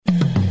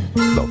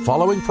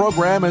following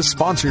program is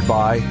sponsored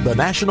by the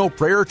National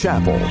Prayer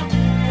Chapel.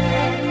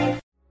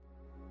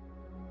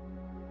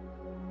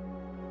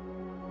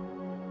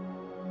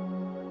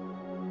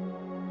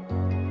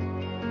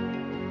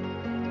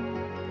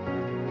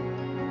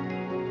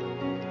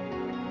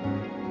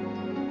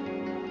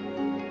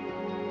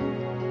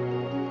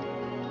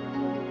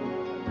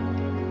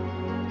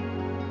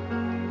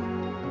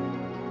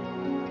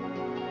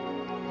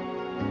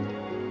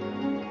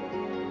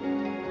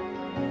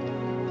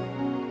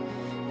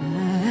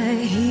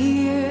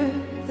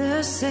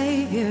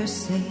 Savior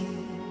say,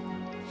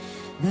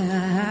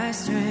 thy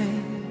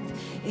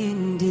strength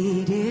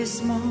indeed is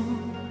small.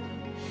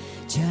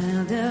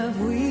 Child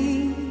of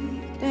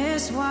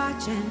weakness,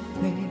 watch and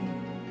pray.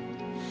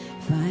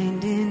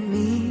 Find in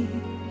me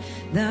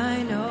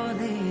thine all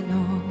in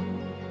all.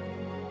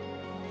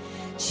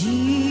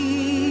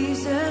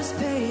 Jesus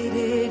paid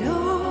it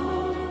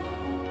all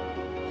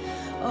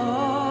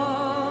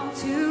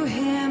to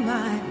him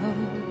I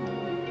owe.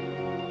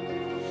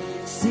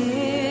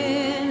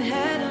 Sin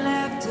had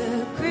left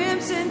a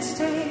crimson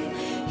stain,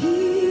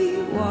 he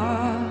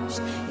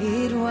washed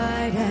it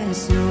white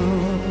as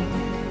snow.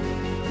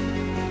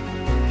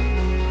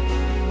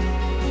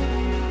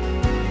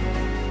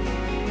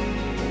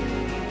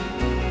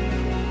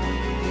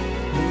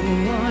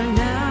 Oh,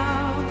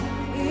 now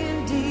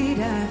indeed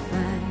I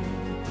find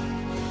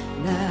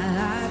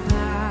thy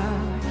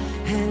power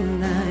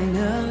and thine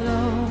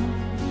alone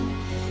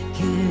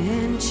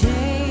can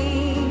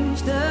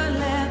change the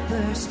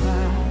leper's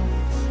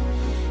spots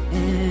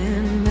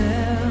and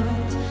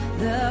melt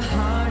the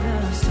heart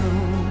of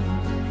stone.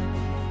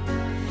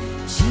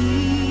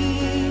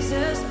 Jesus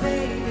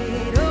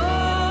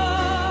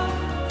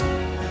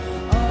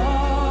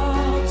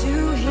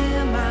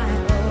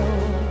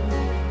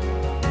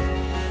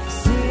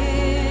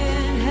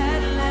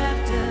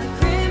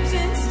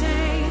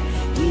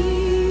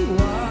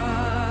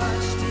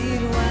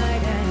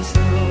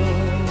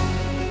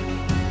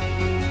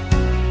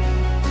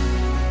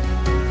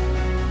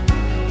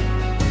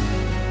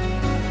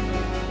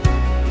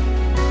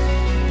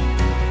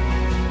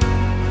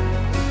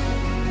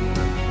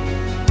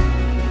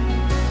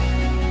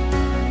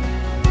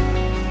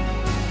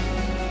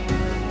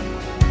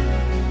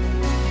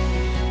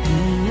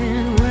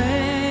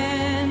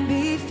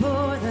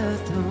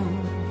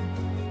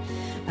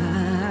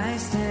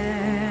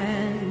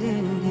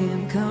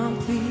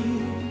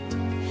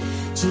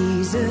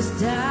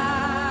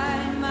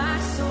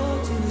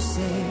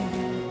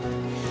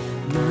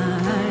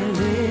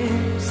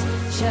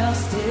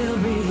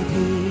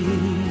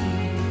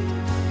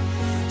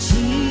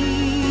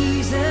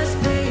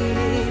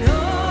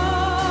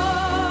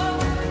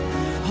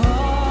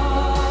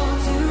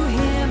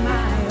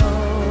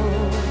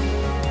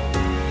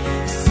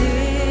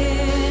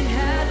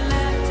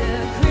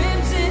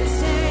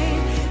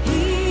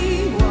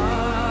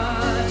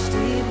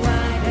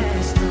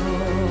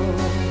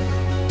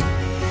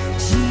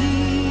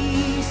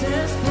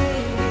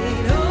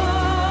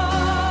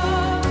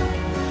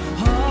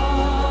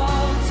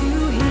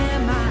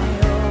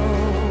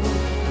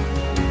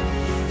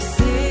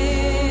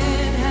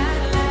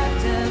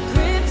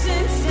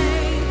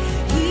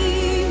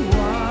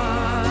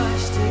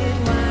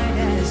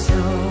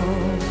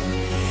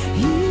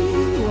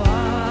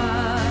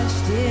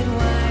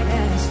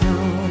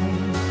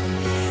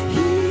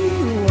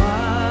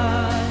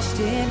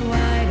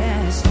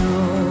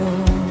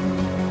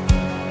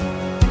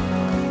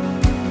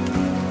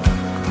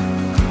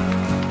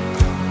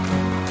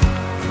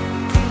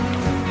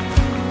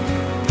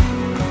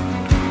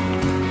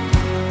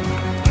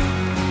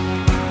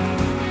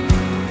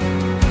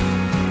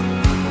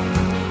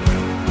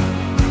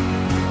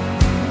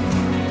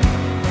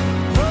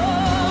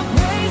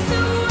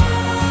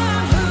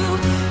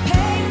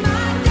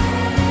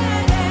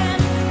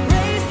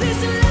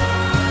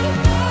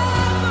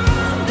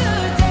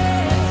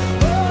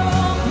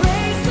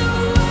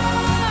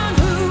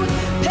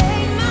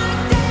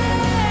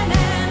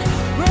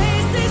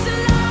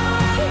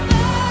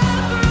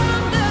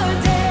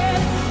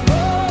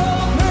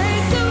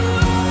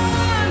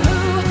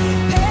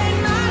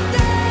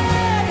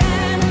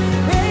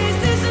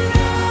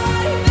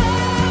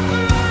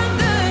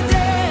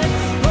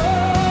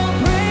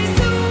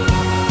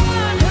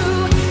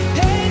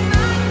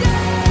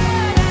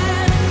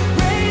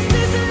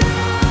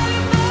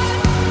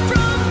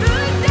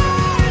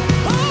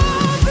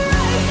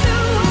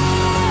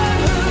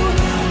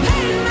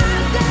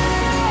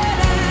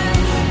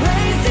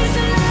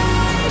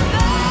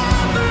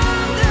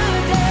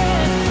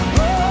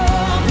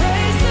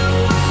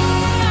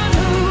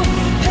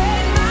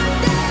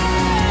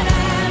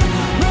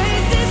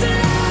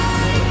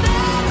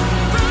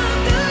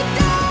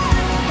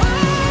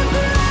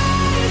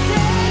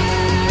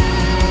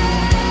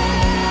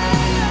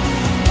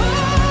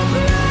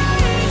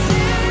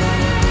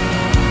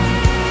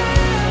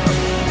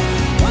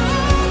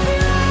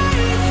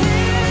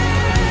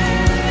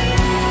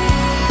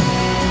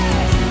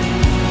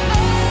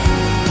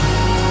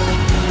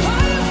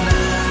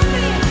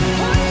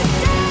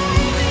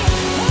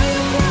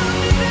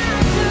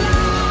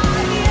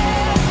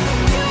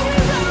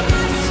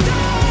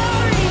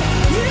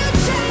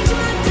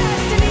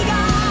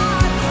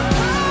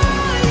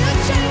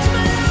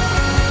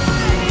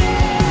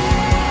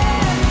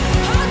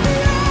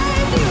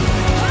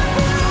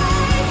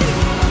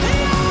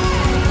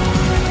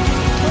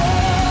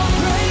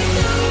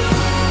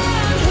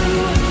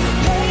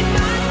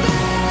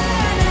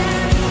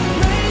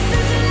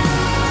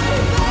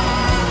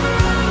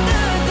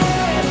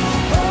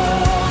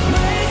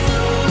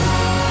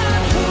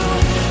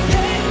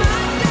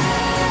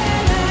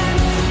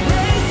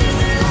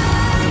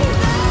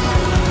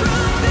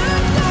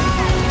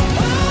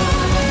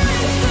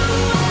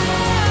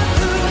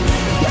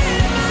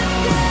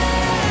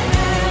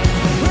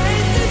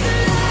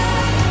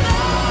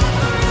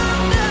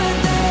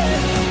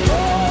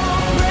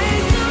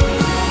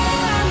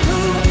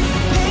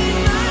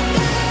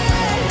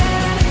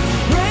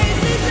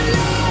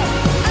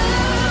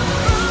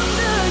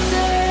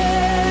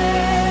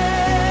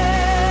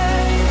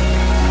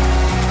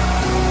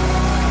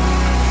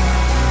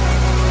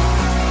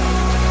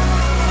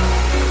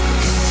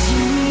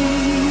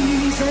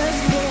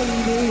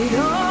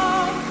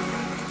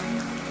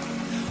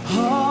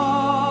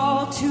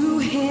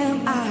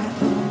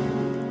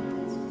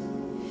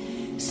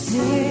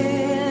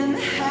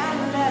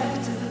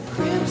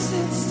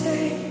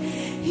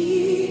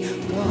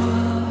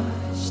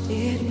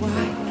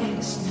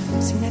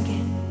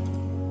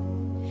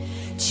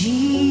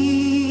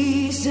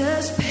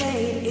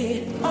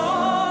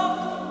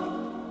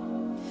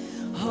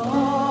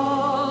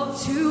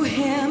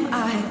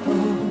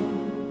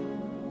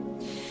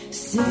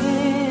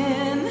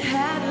sin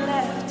had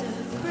left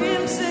a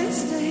crimson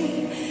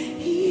stain,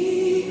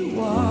 He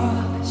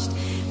washed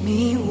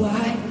me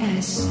white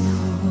as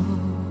snow.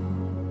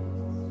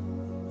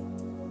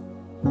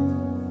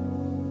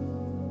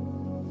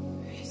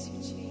 Praise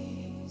you,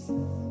 Jesus.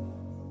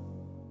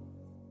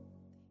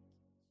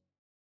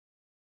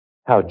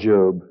 How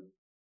Job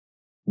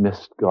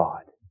missed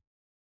God.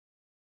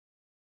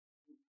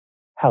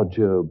 How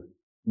Job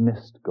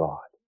missed God.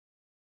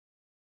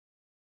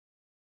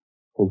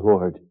 Oh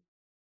Lord,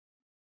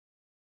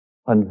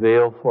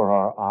 unveil for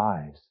our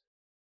eyes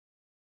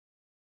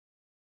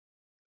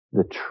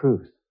the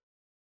truth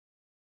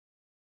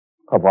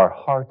of our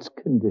heart's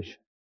condition,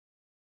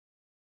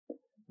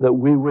 that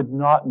we would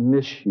not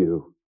miss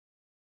you.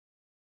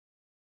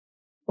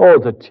 Oh,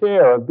 the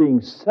terror of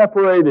being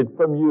separated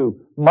from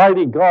you,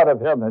 mighty God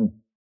of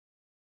heaven.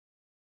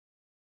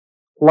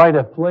 Light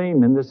a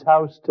flame in this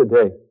house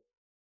today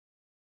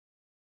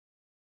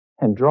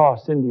and draw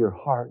us into your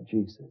heart,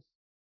 Jesus.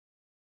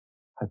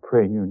 I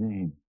pray in your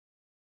name.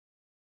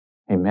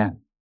 Amen.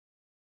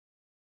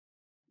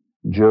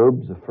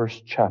 Job, the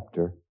first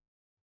chapter.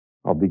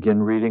 I'll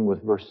begin reading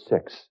with verse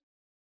 6.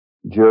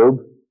 Job,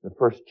 the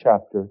first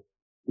chapter,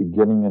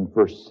 beginning in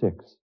verse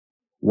 6.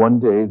 One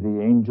day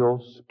the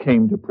angels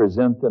came to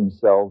present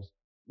themselves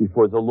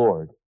before the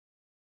Lord,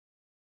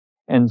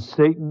 and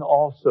Satan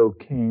also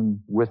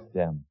came with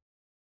them.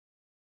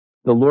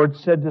 The Lord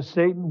said to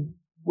Satan,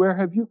 "Where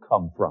have you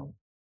come from?"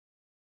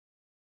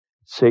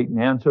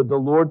 Satan answered the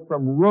Lord,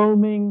 "From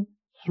roaming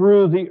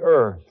through the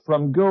earth,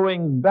 from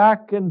going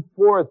back and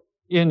forth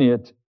in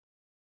it."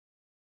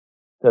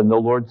 Then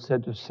the Lord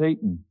said to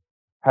Satan,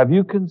 "Have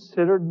you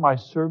considered my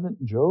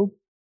servant Job?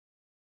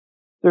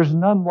 There's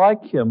none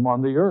like him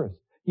on the earth.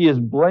 He is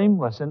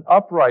blameless and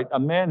upright, a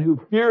man who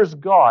fears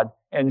God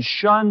and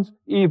shuns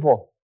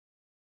evil."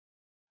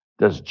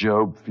 "Does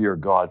Job fear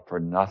God for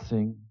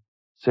nothing?"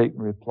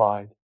 Satan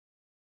replied.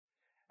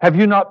 "Have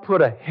you not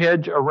put a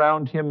hedge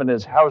around him and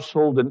his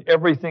household and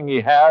everything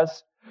he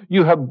has?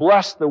 You have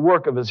blessed the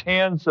work of his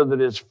hands so that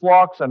his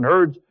flocks and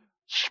herds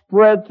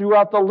spread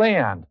throughout the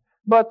land.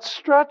 But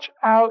stretch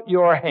out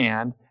your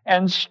hand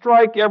and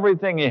strike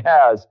everything he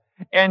has,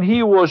 and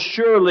he will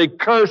surely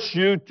curse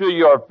you to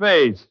your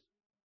face."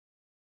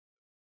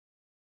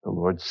 The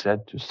Lord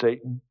said to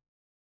Satan,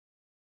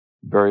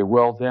 "Very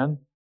well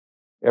then,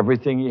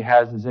 everything he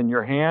has is in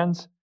your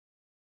hands,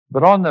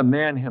 but on the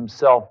man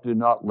himself do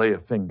not lay a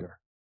finger."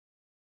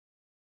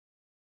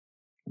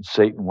 And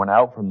Satan went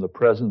out from the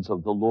presence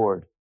of the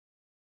Lord.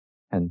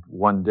 And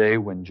one day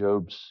when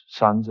Job's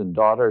sons and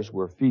daughters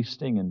were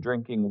feasting and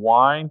drinking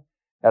wine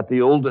at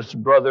the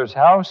oldest brother's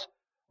house,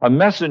 a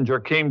messenger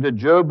came to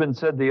Job and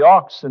said the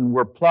oxen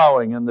were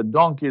plowing and the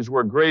donkeys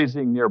were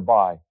grazing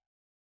nearby.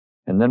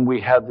 And then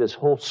we have this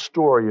whole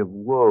story of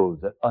woe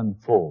that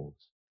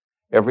unfolds.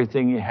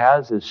 Everything he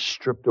has is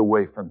stripped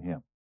away from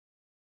him.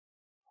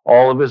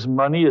 All of his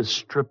money is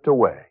stripped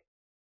away.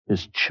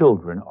 His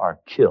children are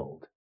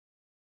killed.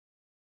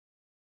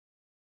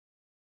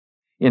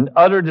 In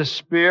utter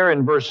despair,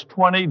 in verse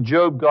 20,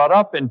 Job got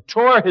up and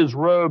tore his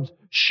robes,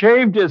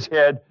 shaved his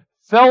head,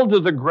 fell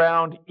to the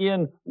ground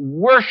in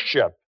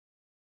worship,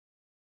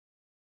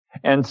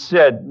 and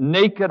said,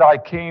 "Naked I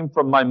came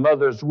from my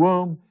mother's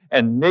womb,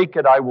 and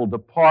naked I will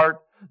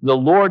depart. The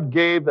Lord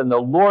gave, and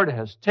the Lord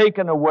has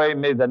taken away.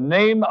 May the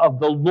name of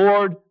the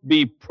Lord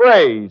be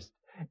praised."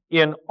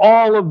 In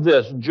all of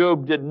this,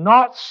 Job did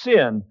not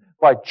sin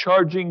by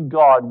charging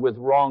God with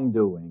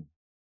wrongdoing.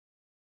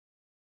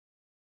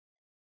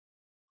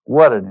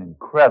 What an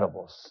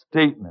incredible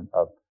statement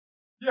of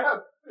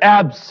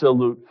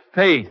absolute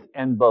faith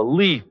and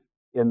belief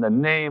in the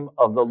name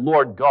of the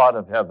Lord God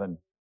of heaven.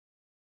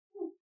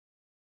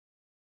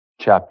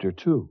 Chapter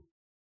 2.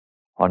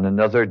 On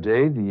another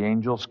day, the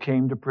angels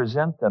came to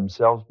present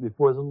themselves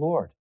before the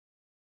Lord.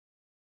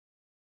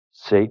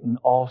 Satan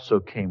also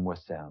came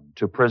with them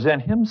to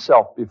present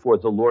himself before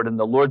the Lord. And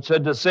the Lord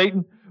said to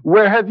Satan,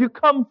 "Where have you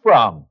come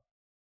from?"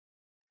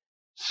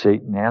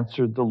 Satan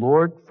answered the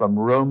Lord, "From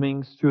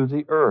roaming through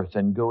the earth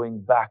and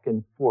going back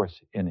and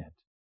forth in it."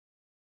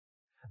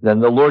 Then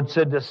the Lord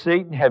said to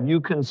Satan, "Have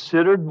you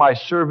considered my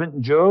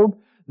servant Job?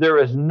 There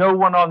is no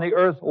one on the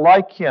earth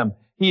like him.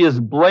 He is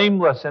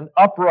blameless and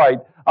upright,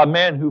 a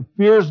man who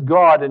fears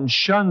God and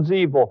shuns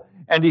evil,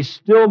 and he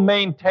still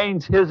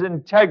maintains his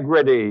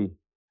integrity,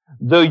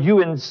 though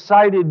you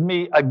incited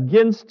me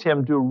against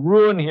him to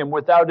ruin him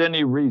without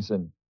any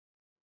reason."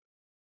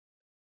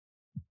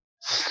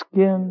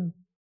 Skin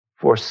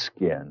for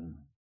skin.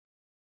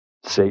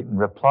 Satan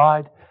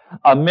replied,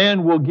 "A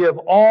man will give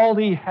all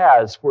he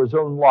has for his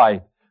own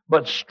life,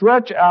 but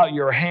stretch out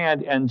your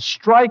hand and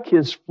strike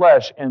his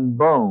flesh and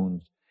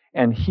bones,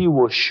 and he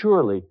will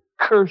surely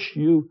curse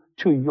you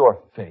to your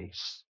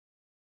face."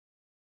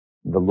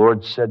 The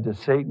Lord said to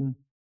Satan,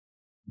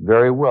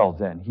 "Very well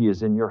then, he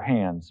is in your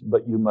hands,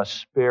 but you must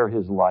spare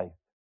his life."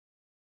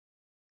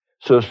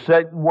 So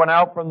Satan went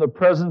out from the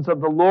presence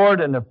of the Lord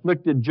and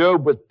afflicted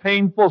Job with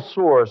painful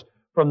sores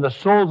from the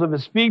soles of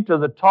his feet to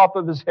the top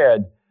of his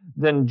head.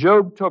 Then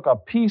Job took a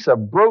piece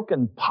of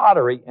broken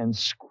pottery and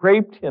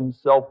scraped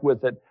himself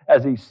with it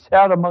as he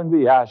sat among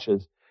the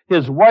ashes.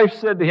 His wife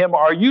said to him,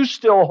 "Are you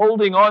still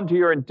holding on to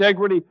your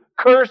integrity?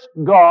 Curse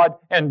God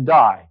and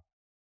die."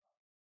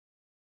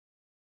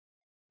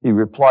 He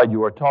replied,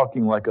 "You are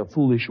talking like a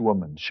foolish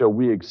woman. Shall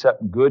we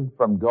accept good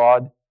from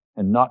God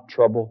and not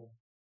trouble?"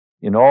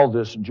 In all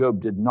this,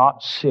 Job did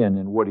not sin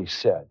in what he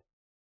said.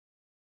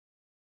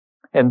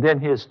 And then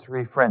his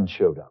 3 friends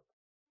showed up.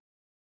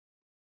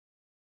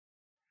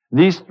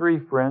 These 3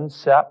 friends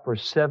sat for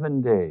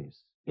 7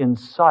 days in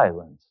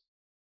silence.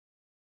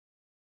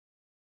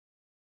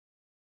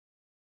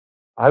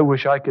 I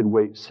wish I could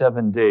wait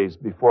 7 days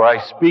before I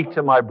speak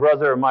to my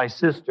brother or my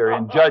sister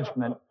in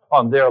judgment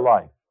on their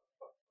life.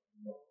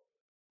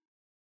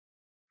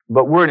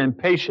 But we're an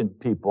impatient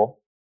people.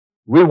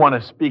 We want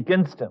to speak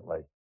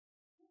instantly.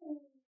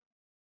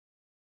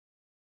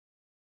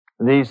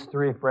 These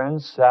 3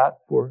 friends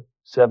sat for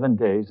 7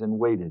 days and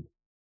waited.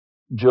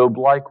 Job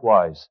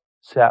likewise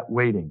sat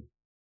waiting.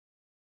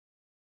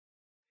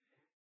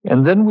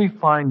 And then we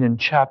find in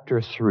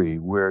chapter 3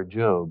 where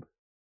Job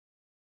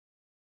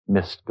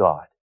missed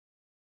God.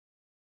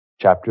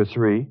 Chapter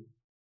 3,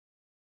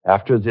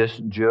 after this,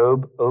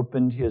 Job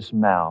opened his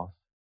mouth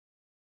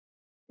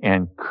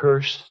and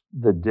cursed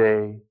the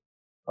day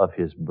of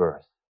his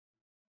birth.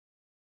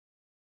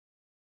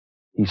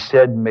 He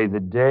said, "May the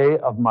day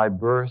of my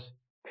birth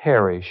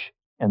perish,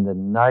 and the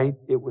night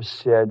it was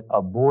said,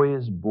 a boy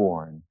is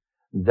born,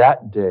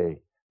 that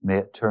day may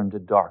it turn to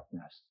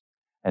darkness."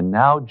 And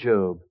now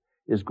Job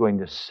is going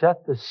to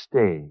set the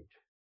stage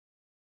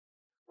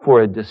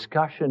for a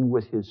discussion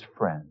with his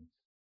friends.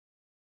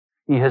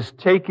 He has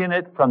taken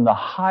it from the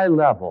high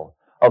level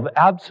of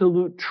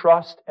absolute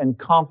trust and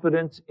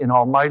confidence in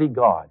Almighty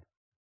God.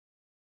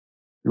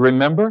 You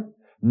remember?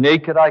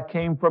 Naked I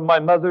came from my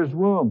mother's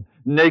womb.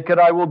 Naked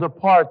I will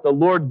depart. The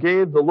Lord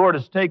gave, the Lord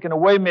has taken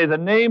away. May the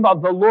name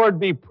of the Lord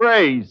be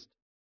praised.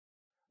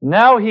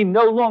 Now he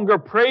no longer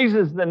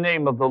praises the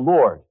name of the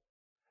Lord.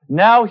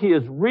 Now he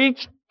has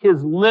reached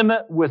his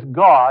limit with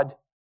God,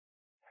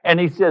 and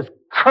he says,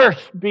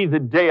 "Cursed be the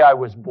day I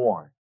was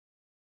born."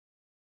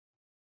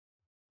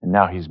 And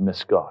now he's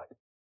missed God.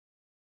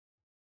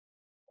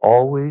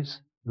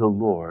 Always the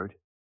Lord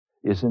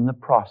is in the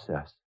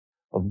process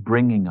of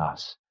bringing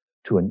us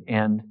to an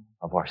end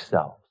of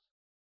ourselves.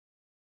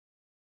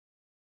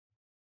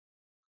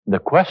 The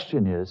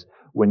question is,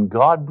 when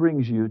God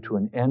brings you to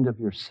an end of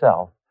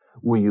yourself,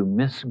 will you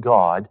miss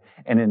God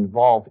and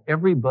involve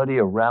everybody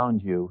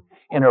around you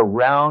in a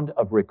round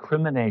of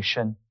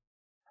recrimination,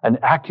 an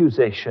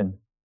accusation,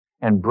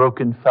 and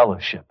broken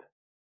fellowship?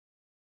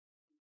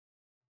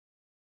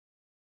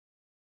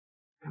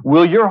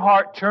 Will your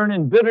heart turn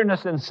in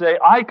bitterness and say,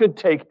 "I could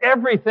take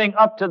everything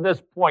up to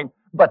this point,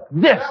 but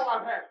this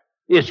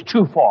is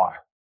too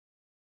far.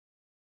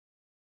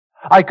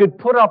 I could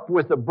put up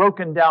with a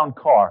broken down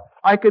car.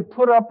 I could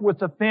put up with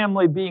the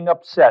family being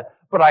upset,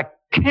 but I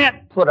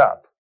can't put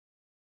up."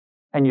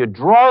 And you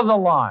draw the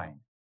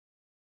line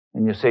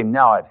and you say,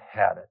 "Now I've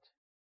had it."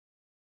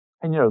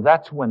 And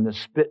that's when the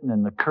spitting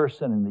and the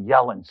cursing and the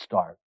yelling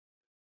start.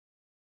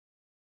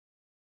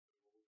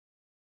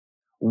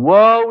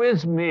 Woe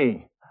is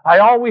me. I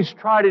always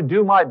try to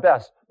do my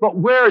best, but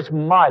where's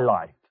my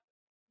life?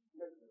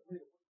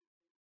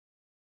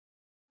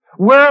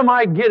 Where am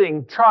I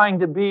getting trying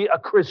to be a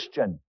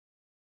Christian?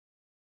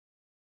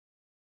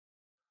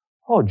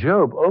 Oh,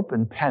 Job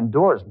opened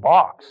Pandora's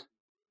box.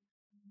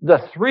 The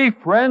 3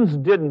 friends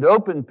didn't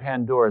open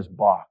Pandora's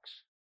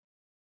box.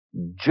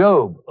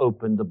 Job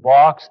opened the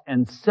box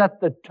and set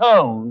the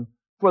tone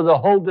for the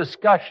whole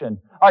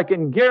discussion. I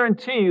can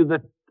guarantee you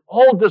the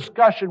whole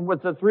discussion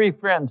with the 3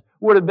 friends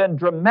would have been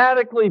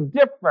dramatically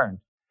different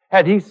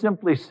had he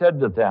simply said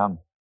to them,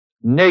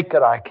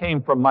 "Naked I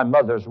came from my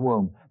mother's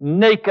womb.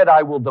 Naked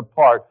I will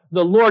depart.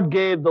 The Lord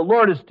gave, the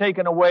Lord has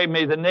taken away.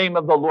 May the name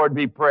of the Lord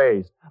be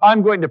praised.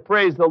 I'm going to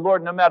praise the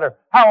Lord no matter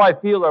how I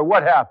feel or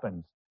what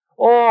happens."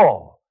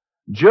 Oh,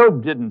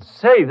 Job didn't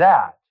say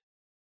that.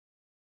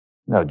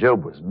 No,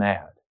 Job was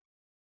mad.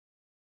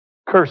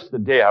 Curse the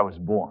day I was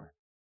born.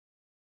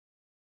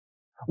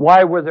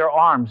 Why were there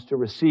arms to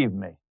receive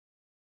me?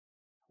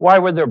 Why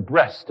were there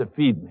breasts to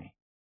feed me?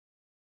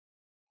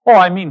 Oh,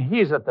 I mean,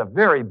 he's at the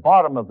very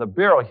bottom of the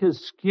barrel.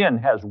 His skin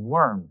has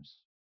worms.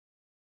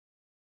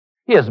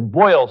 He has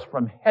boils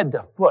from head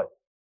to foot.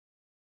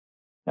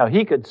 Now,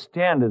 he could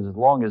stand it as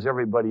long as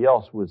everybody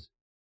else was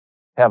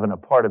having a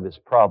part of his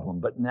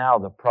problem, but now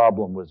the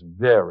problem was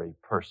very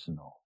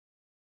personal.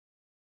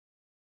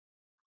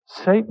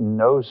 Satan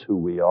knows who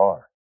we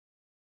are,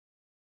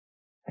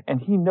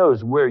 and he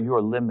knows where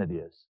your limit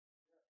is.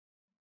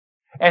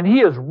 And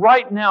he is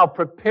right now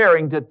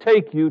preparing to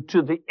take you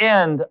to the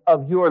end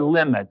of your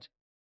limit.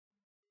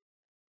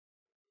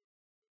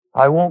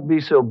 I won't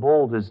be so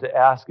bold as to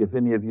ask if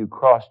any of you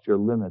crossed your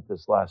limit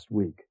this last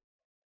week.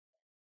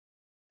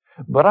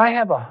 But I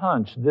have a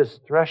hunch this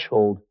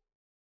threshold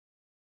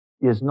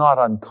is not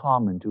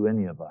uncommon to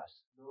any of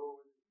us.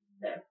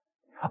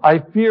 I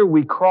fear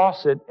we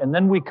cross it, and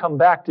then we come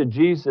back to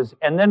Jesus,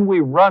 and then we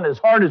run as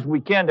hard as we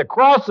can to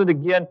cross it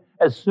again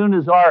as soon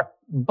as our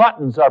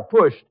buttons are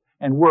pushed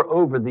and we're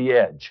over the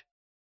edge.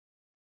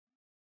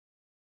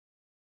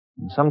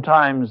 And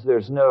sometimes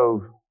there's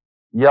no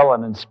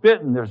yelling and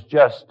spitting, there's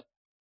just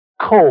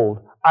cold,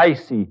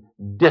 icy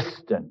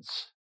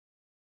distance.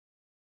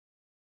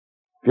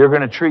 If you're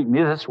going to treat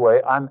me this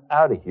way, I'm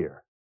out of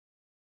here.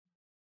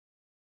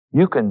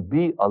 You can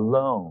be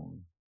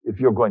alone if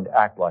you're going to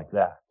act like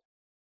that.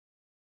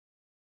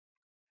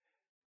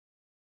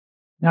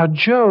 Now,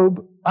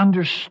 Job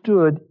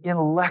understood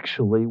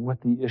intellectually what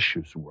the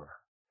issues were.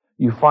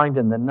 You find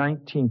in the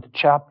 19th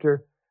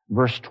chapter,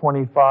 verse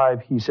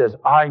 25, he says,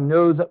 I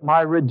know that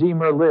my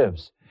Redeemer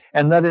lives,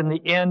 and that in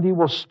the end he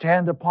will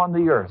stand upon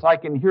the earth. I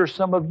can hear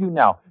some of you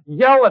now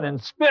yelling and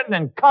spitting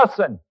and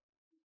cussing.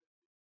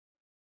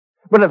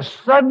 But if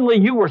suddenly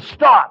you were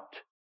stopped,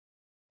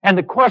 and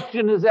the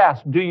question is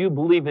asked, do you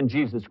believe in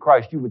Jesus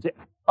Christ? You would say,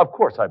 of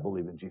course I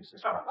believe in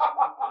Jesus Christ.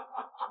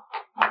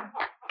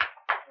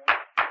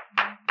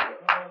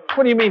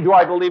 What do you mean, do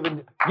I believe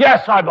in?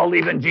 Yes, I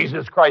believe in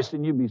Jesus Christ.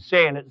 And you'd be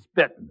saying it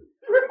spitting.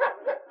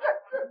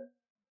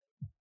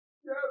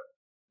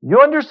 You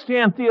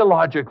understand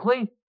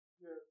theologically?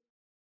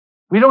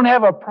 We don't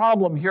have a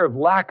problem here of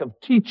lack of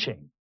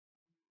teaching.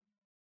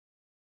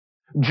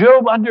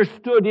 Job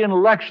understood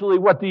intellectually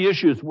what the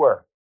issues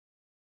were.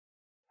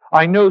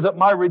 I know that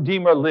my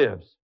Redeemer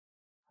lives.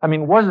 I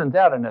mean, wasn't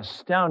that an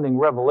astounding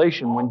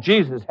revelation when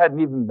Jesus hadn't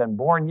even been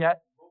born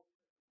yet?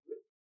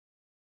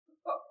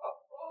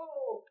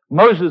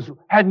 Moses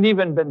hadn't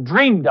even been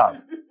dreamed of.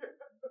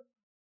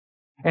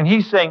 And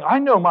he's saying, I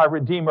know my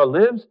Redeemer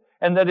lives,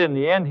 and that in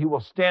the end he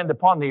will stand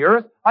upon the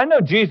earth. I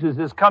know Jesus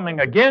is coming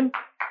again.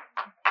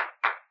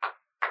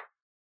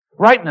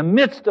 Right in the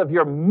midst of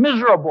your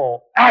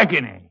miserable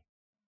agony,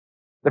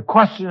 the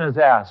question is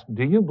asked,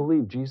 do you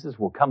believe Jesus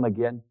will come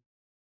again?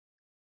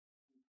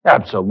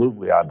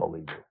 Absolutely, I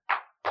believe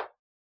it.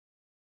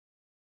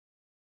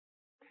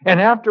 And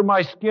after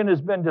my skin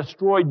has been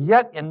destroyed,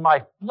 yet in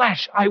my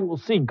flesh I will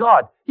see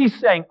God. He's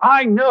saying,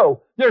 I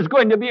know there's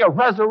going to be a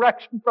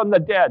resurrection from the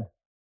dead.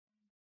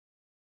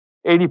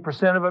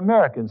 80% of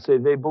Americans say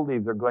they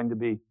believe they're going to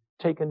be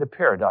taken to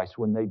paradise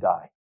when they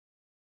die.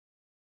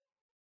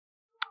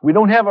 We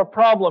don't have a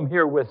problem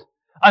here with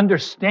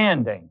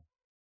understanding.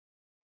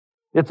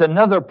 It's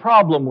another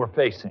problem we're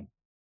facing.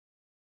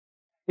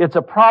 It's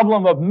a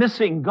problem of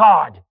missing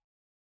God.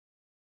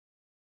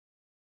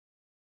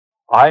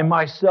 I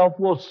myself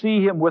will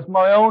see him with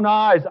my own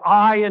eyes,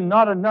 I and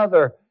not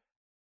another.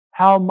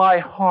 How my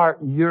heart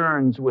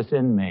yearns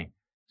within me.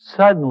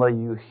 Suddenly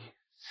you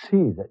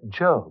see that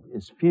Job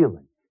is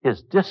feeling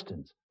his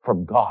distance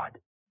from God.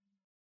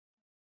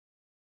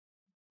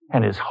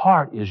 And his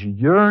heart is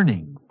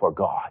yearning for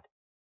God.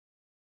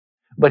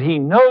 But he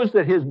knows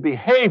that his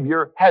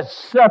behavior has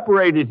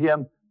separated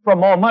him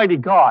from Almighty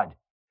God.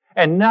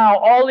 And now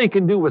all he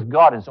can do with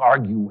God is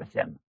argue with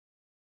him.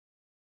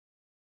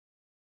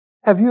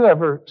 Have you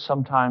ever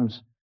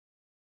sometimes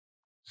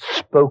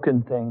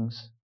spoken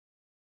things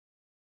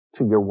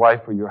to your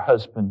wife or your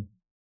husband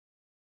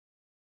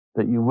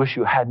that you wish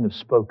you hadn't have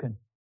spoken?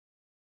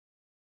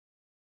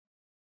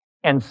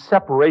 And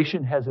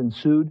separation has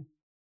ensued?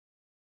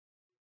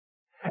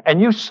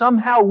 And you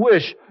somehow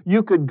wish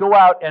you could go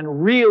out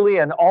and reel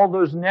in all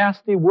those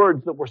nasty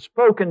words that were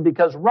spoken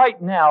because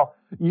right now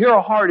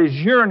your heart is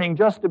yearning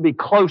just to be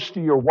close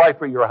to your wife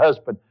or your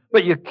husband.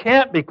 But you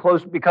can't be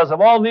close because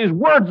of all these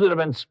words that have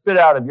been spit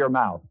out of your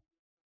mouth.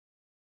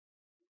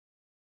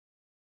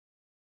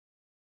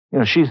 You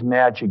know, she's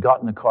mad. She got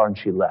in the car and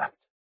she left.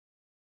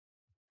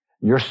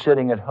 You're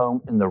sitting at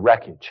home in the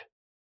wreckage,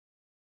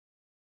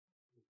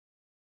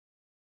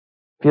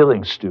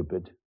 feeling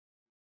stupid,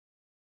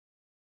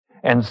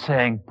 and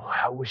saying, boy,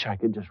 I wish I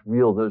could just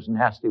reel those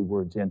nasty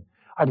words in.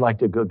 I'd like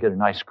to go get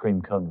an ice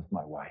cream cone with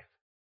my wife.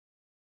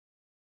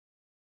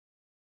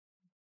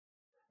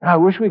 And I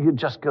wish we could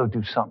just go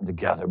do something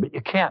together, but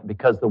you can't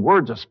because the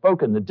words are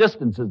spoken, the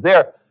distance is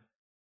there.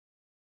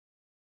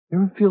 You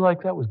ever feel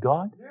like that was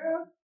God?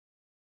 Yeah.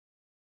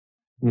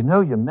 You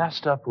know you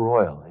messed up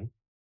royally.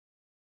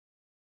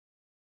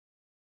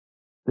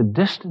 The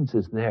distance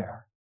is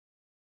there.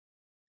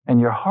 And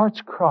your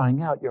heart's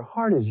crying out. Your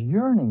heart is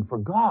yearning for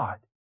God.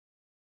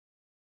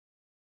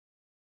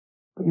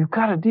 But you've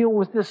got to deal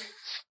with this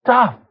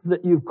stuff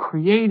that you've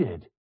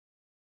created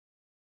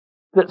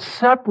that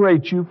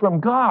separates you from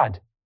God.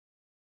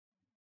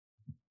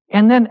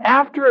 And then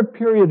after a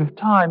period of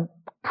time,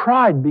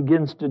 pride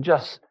begins to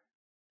just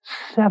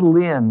settle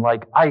in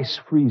like ice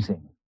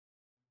freezing.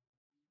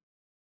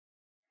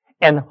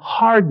 And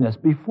hardness,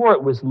 before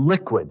it was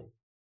liquid,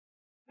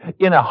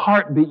 in a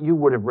heartbeat you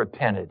would have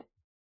repented.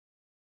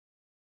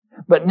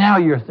 But now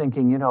you're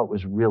thinking, you know, it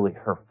was really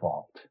her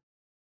fault.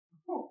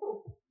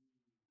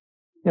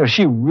 You know,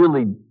 she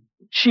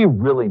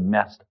really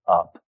messed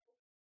up.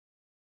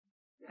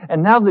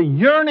 And now the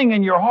yearning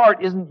in your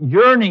heart isn't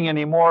yearning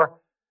anymore.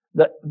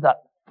 The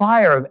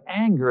fire of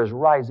anger is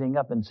rising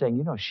up and saying,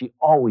 you know, she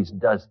always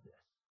does this.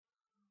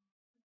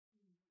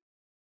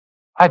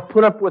 I've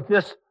put up with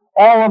this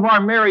all of our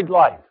married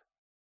life.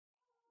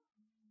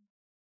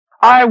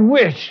 I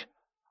wish,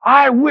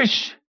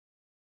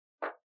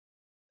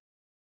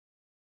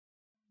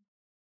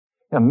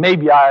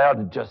 maybe I ought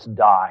to just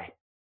die.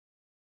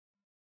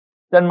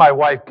 Then my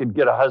wife could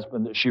get a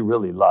husband that she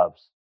really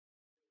loves.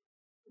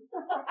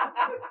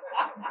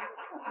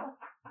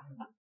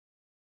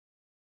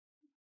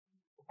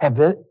 Have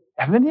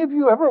any of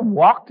you ever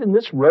walked in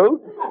this road?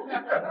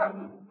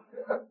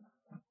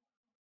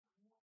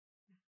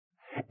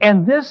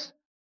 And this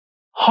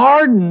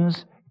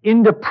hardens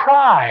into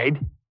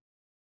pride.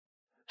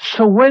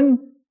 So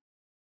when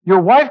your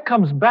wife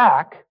comes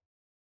back,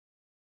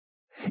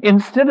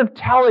 instead of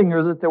telling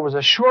her that there was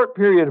a short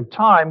period of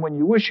time when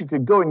you wish you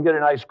could go and get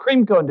an ice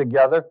cream cone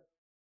together,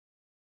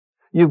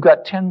 you've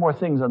got 10 more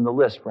things on the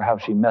list for how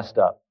she messed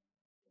up.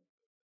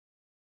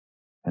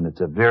 And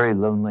it's a very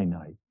lonely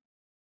night.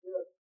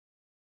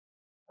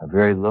 A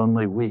very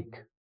lonely week.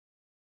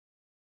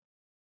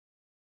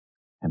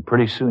 And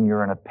pretty soon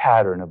you're in a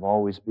pattern of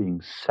always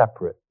being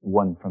separate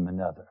one from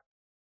another.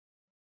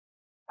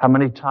 How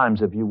many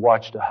times have you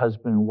watched a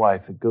husband and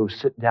wife go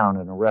sit down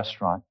in a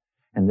restaurant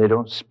and they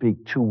don't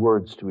speak 2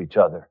 words to each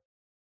other?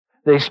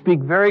 They speak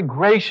very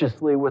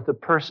graciously with the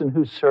person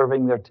who's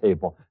serving their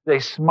table. They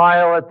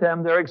smile at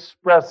them, they're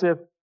expressive,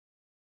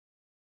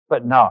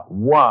 but not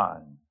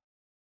one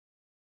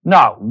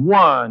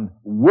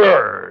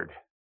word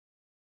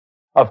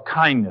of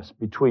kindness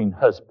between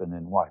husband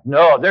and wife.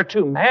 No, they're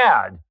too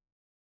mad.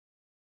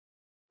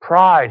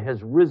 Pride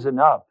has risen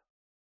up.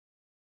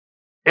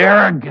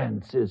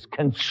 Arrogance is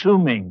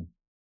consuming.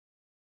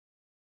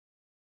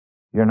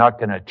 You're not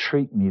going to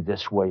treat me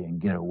this way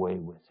and get away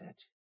with it.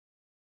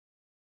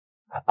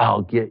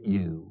 I'll get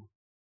you.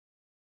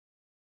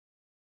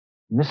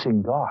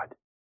 Missing God.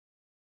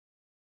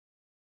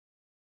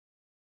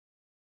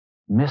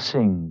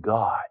 Missing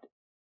God.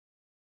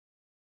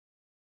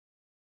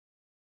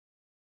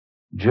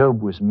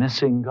 Job was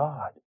missing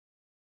God.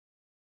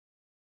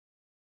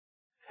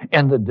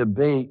 And the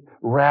debate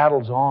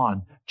rattles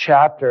on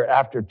chapter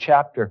after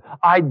chapter.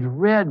 I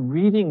dread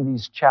reading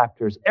these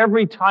chapters.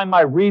 Every time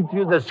I read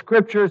through the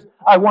scriptures,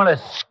 I want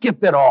to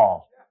skip it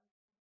all.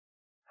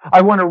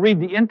 I want to read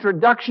the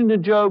introduction to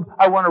Job.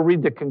 I want to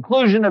read the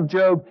conclusion of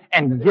Job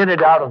and get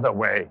it out of the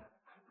way.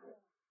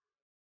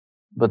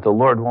 But the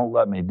Lord won't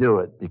let me do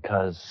it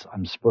because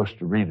I'm supposed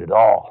to read it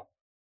all.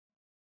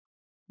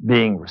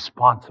 Being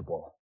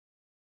responsible.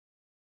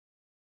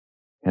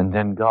 And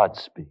then God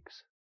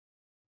speaks.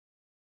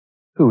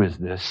 Who is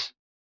this?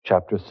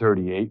 Chapter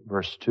 38,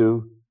 verse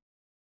 2.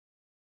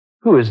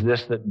 Who is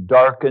this that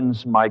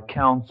darkens my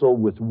counsel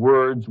with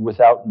words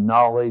without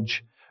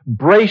knowledge?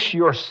 Brace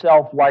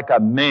yourself like a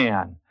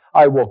man.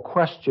 I will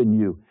question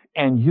you,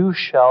 and you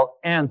shall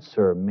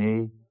answer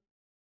me.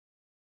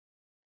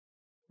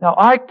 Now,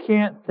 I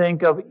can't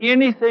think of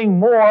anything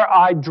more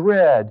I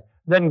dread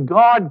than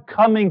God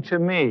coming to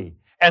me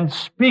and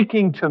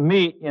speaking to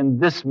me in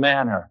this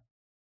manner.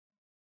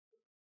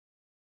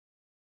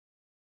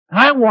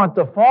 I want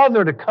the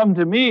Father to come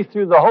to me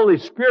through the Holy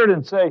Spirit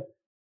and say,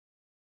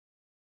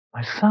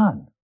 my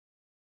son,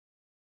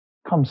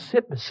 come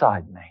sit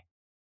beside me.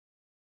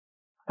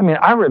 I mean,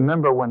 I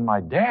remember when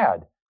my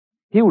dad,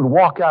 he would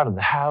walk out of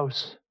the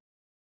house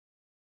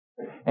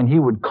and he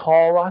would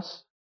call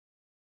us.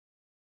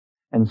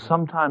 And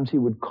sometimes he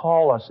would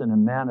call us in a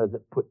manner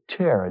that put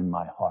tear in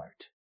my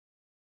heart.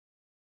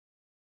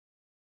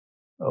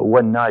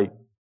 One night,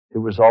 it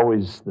was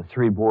always the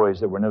 3 boys.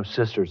 There were no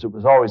sisters. It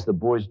was always the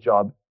boys'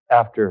 job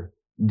after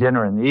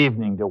dinner in the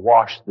evening to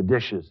wash the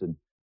dishes and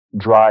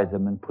dry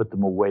them and put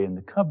them away in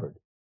the cupboard.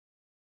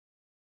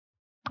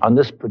 On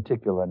this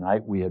particular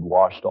night, we had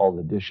washed all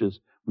the dishes,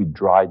 we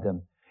dried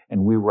them,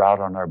 and we were out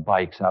on our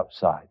bikes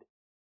outside.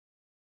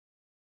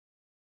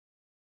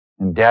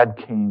 And Dad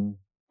came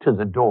to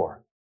the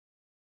door.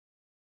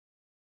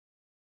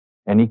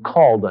 And he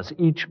called us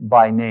each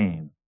by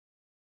name.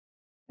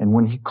 And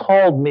when he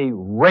called me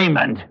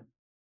Raymond,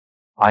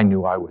 I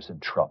knew I was in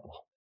trouble.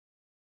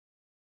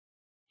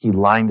 He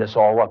lined us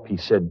all up. He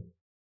said,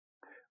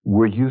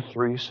 were you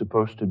 3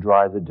 supposed to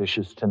dry the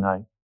dishes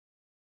tonight?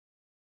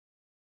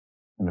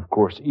 And of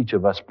course, each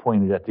of us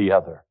pointed at the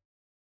other.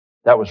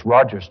 That was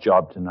Roger's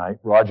job tonight.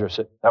 Roger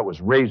said, that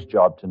was Ray's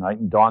job tonight.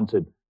 And Don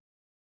said,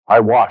 I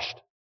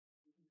washed.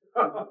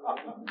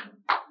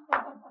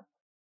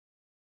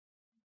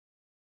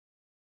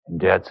 And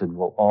Dad said,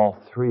 well, all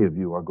 3 of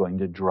you are going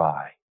to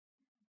dry.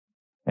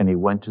 And he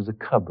went to the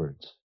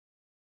cupboards.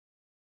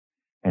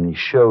 And he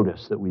showed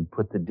us that we'd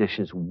put the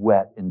dishes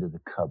wet into the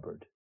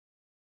cupboard.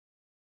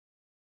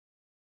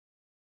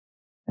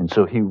 And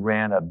so he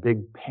ran a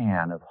big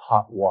pan of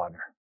hot water.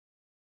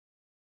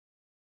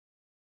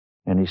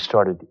 And he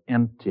started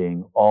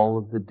emptying all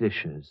of the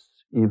dishes,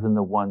 even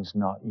the ones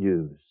not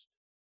used,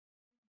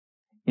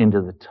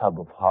 into the tub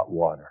of hot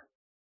water.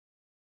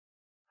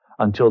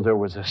 Until there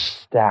was a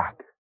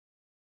stack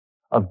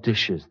of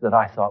dishes that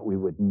I thought we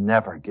would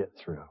never get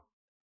through.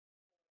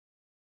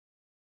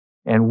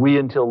 And we,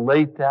 until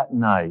late that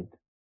night,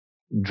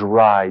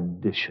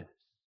 dried dishes.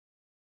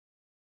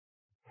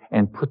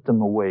 and put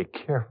them away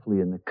carefully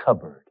in the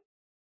cupboard,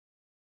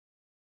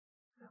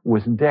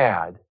 with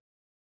Dad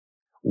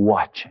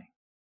watching,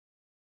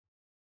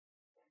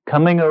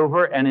 coming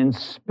over and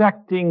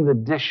inspecting the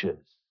dishes,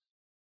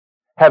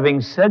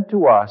 having said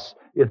to us,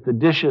 if the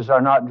dishes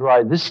are not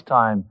dry this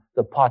time,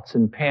 the pots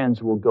and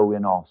pans will go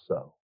in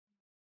also.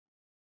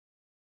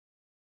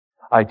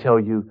 I tell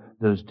you,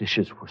 those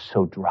dishes were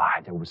so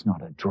dry, there was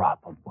not a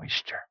drop of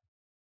moisture.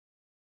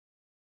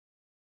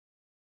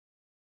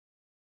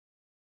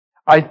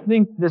 I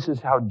think this is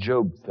how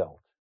Job felt.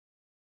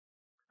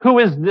 Who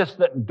is this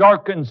that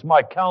darkens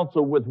my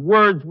counsel with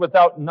words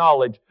without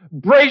knowledge?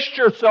 Brace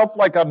yourself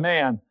like a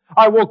man.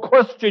 I will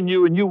question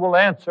you and you will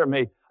answer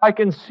me. I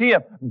can see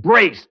him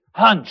braced,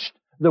 hunched.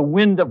 The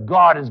wind of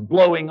God is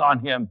blowing on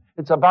him.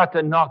 It's about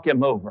to knock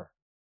him over.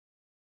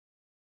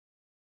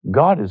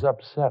 God is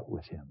upset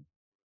with him.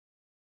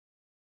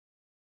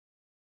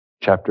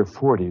 Chapter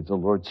 40, the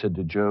Lord said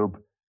to Job,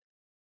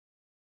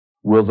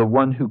 will the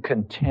one who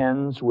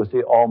contends with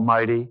the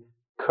Almighty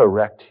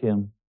correct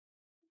him?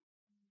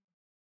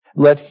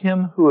 Let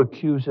him who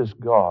accuses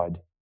God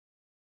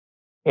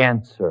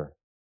answer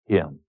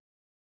him.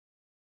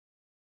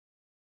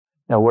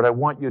 Now, what I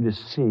want you to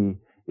see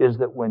is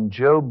that when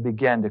Job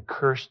began to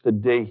curse the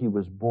day he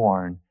was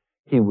born,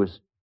 he was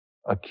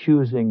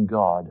accusing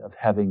God of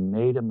having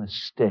made a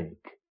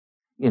mistake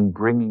in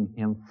bringing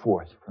him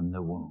forth from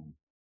the womb.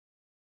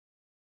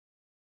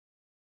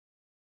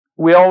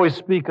 We always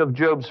speak of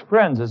Job's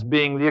friends as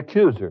being the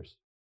accusers.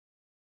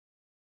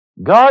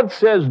 God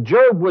says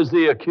Job was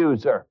the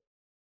accuser.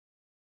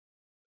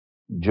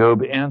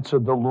 Job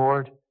answered the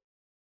Lord,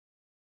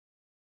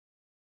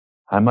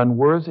 I'm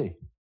unworthy.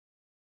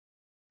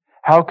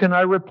 How can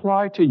I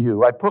reply to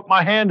you? I put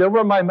my hand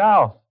over my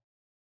mouth.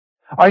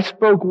 I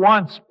spoke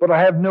once, but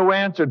I have no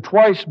answer.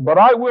 Twice, but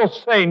I will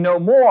say no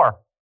more.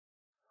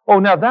 Oh,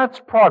 now that's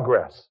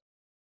progress.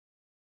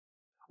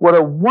 What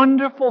a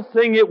wonderful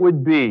thing it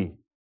would be,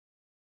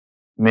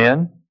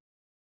 men,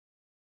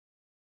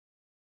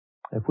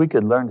 if we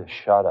could learn to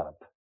shut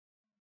up.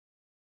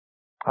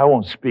 I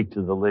won't speak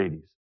to the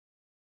ladies.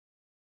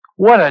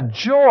 What a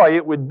joy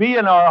it would be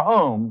in our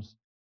homes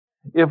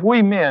if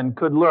we men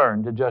could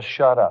learn to just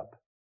shut up.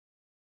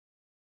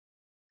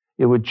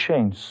 It would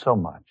change so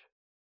much.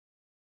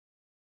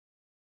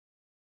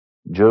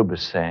 Job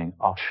is saying,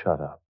 I'll shut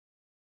up.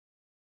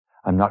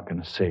 I'm not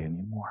going to say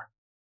anymore.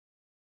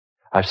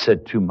 I've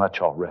said too much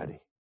already.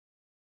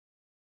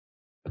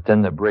 But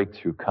then the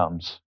breakthrough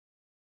comes.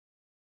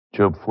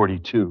 Job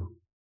 42,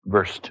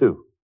 verse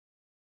 2.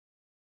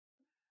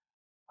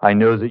 I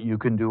know that you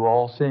can do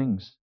all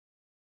things.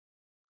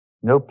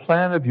 No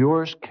plan of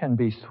yours can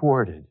be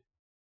thwarted.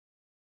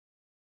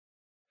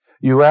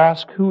 You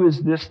ask, who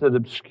is this that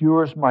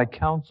obscures my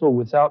counsel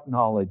without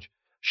knowledge?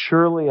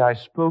 Surely I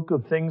spoke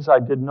of things I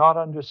did not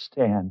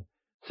understand,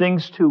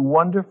 things too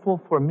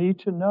wonderful for me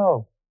to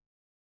know.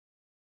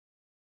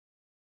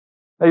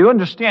 Now you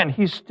understand,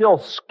 he's still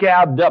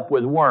scabbed up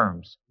with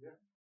worms.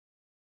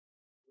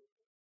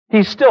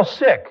 He's still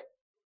sick.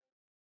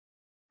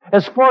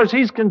 As far as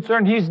he's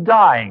concerned, he's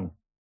dying.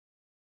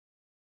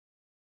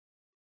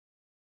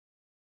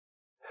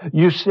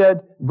 You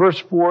said, verse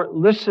 4,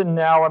 listen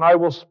now and I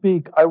will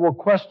speak. I will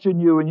question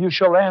you and you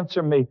shall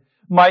answer me.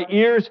 My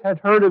ears had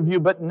heard of you,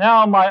 but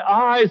now my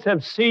eyes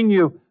have seen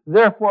you.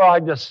 Therefore I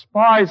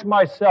despise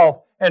myself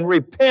and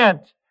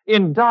repent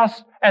in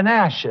dust and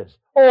ashes.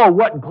 Oh,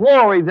 what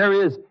glory there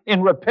is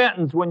in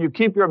repentance when you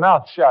keep your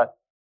mouth shut.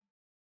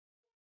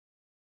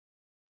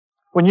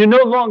 When you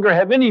no longer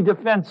have any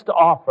defense to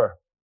offer.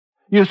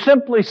 You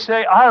simply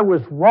say, I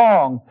was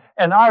wrong,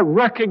 and I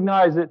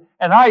recognize it,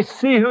 and I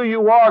see who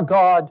you are,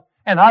 God,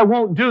 and I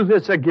won't do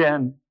this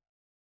again.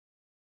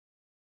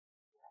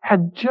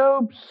 Had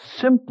Job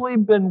simply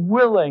been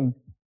willing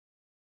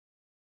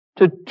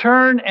to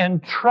turn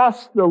and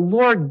trust the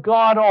Lord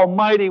God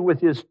Almighty with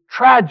his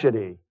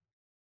tragedy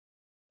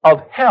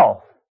of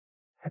health,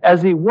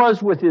 as he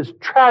was with his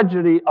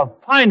tragedy of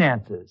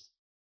finances,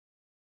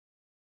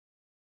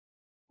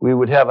 we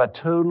would have a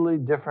totally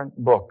different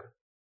book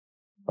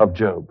of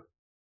Job.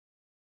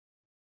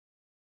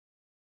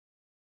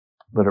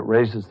 But it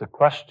raises the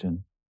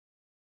question,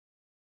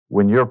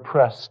 when you're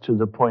pressed to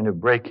the point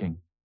of breaking,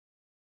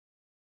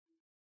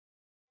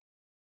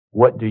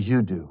 what do?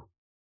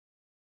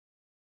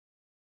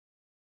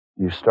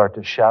 You start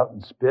to shout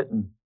and spit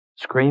and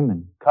scream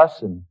and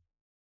cuss and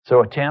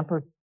throw a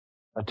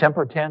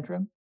temper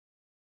tantrum?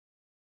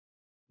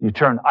 You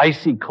turn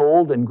icy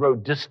cold and grow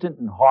distant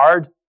and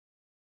hard?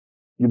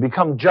 You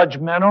become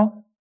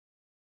judgmental?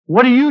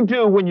 What do you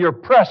do when you're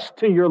pressed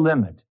to your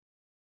limit?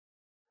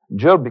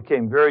 Job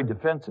became very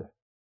defensive,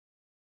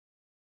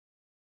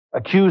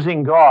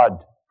 accusing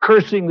God,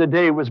 cursing the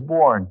day he was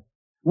born,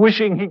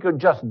 wishing he could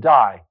just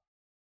die.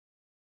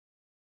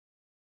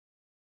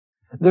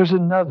 There's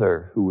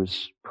another who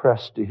was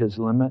pressed to his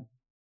limit.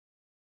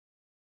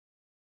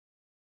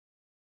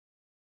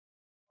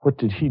 What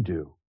did he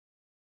do?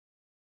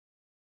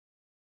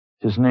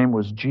 His name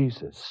was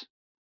Jesus.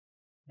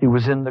 He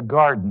was in the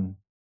garden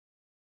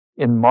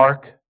in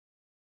Mark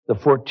the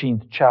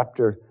 14th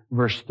chapter,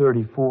 verse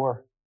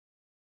 34.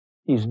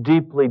 He's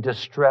deeply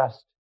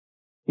distressed.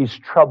 He's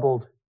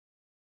troubled.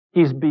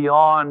 He's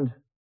beyond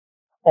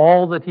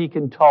all that he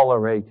can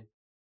tolerate.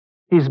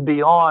 He's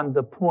beyond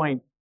the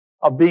point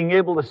of being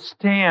able to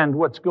stand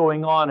what's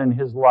going on in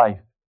his life.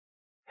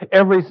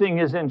 Everything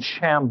is in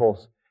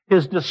shambles.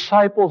 His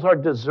disciples are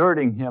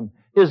deserting him.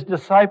 His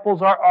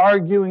disciples are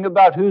arguing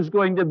about who's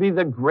going to be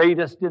the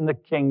greatest in the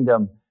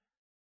kingdom.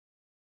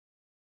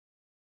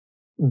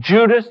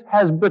 Judas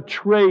has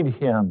betrayed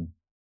him.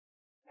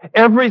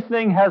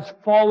 Everything has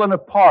fallen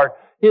apart.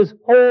 His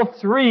whole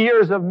 3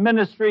 years of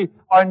ministry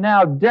are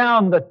now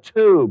down the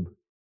tube.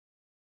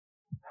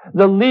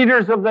 The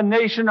leaders of the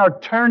nation are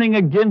turning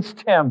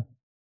against him.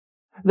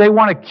 They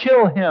want to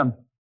kill him.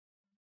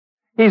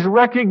 He's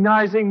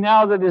recognizing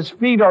now that his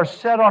feet are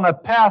set on a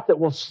path that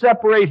will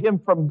separate him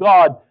from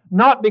God,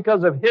 not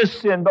because of his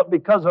sin, but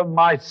because of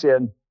my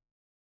sin,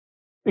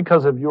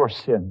 because of your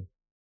sin.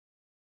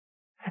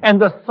 And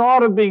the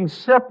thought of being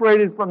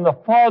separated from the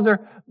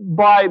Father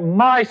by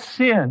my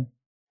sin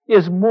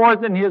is more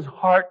than his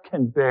heart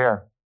can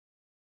bear.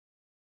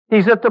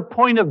 He's at the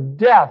point of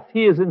death.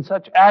 He is in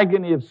such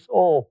agony of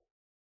soul.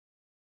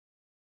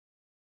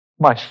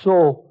 My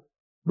soul,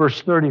 verse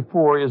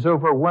 34, is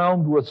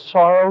overwhelmed with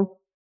sorrow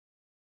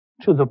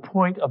to the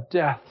point of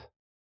death.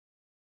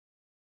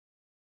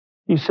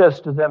 He says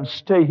to them,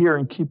 stay here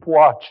and keep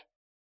watch.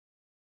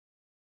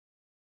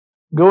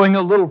 Going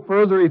a little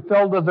further, he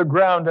fell to the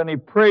ground and he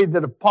prayed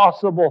that if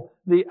possible,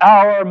 the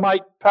hour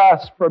might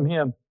pass from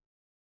him.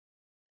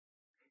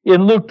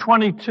 In Luke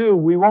 22,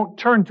 we won't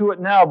turn to it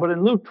now, but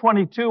in Luke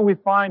 22, we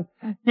find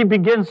he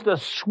begins to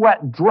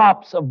sweat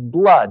drops of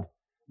blood.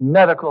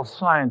 Medical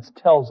science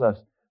tells us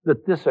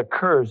that this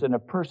occurs in a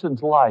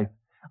person's life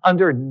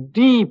under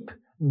deep,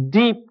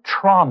 deep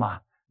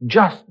trauma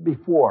just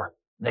before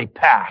they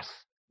pass,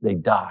 they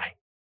die.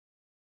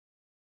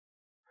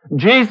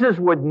 Jesus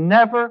would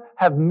never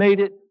have made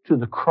it to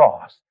the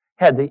cross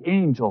had the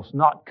angels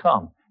not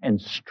come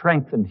and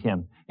strengthened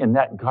him in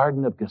that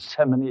Garden of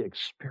Gethsemane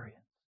experience.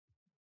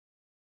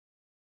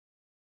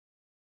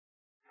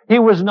 He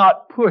was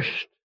not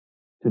pushed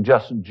to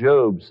just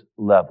Job's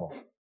level.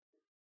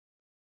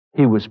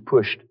 He was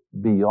pushed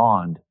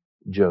beyond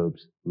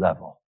Job's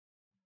level.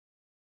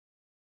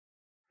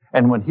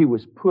 And when he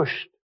was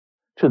pushed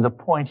to the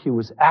point he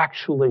was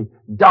actually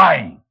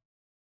dying,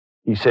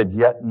 he said,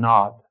 yet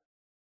not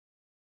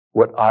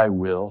what I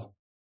will,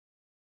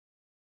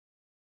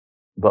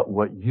 but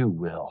what you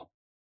will.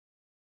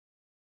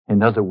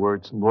 In other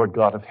words, Lord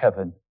God of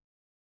heaven,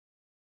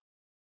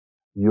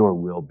 your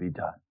will be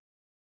done.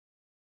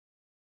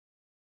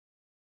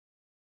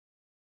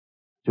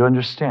 Do you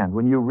understand?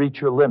 When you reach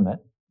your limit,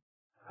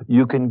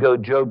 you can go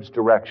Job's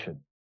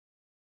direction,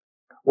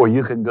 or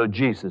you can go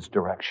Jesus'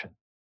 direction.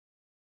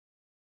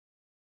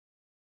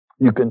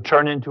 You can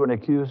turn into an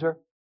accuser.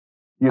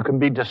 You can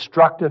be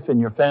destructive in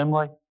your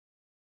family,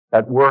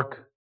 at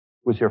work,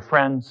 with your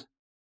friends.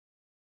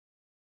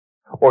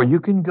 Or you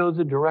can go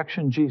the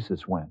direction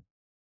Jesus went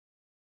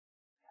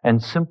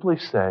and simply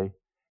say,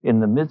 in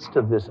the midst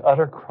of this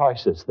utter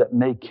crisis that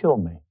may kill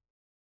me,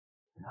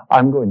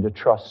 I'm going to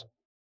trust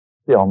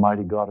the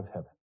Almighty God of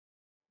heaven.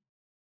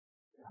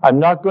 I'm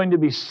not going to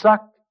be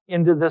sucked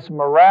into this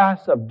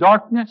morass of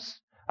darkness.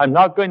 I'm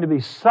not going to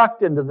be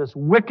sucked into this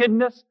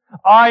wickedness.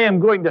 I am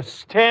going to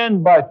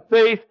stand by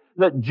faith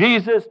that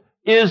Jesus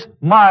is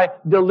my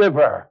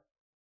deliverer.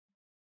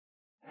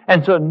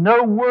 And so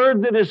no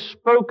word that is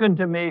spoken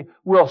to me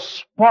will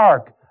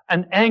spark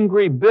an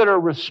angry, bitter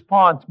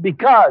response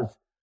because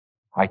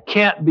I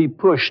can't be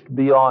pushed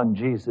beyond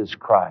Jesus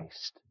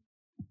Christ.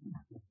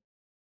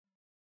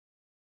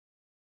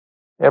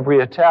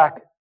 Every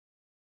attack,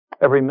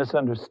 every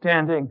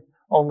misunderstanding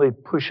only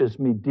pushes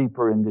me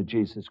deeper into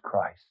Jesus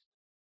Christ.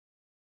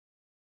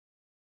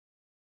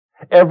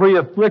 Every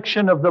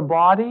affliction of the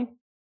body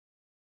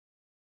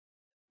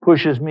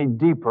pushes me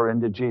deeper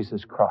into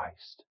Jesus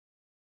Christ.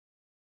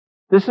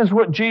 This is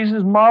what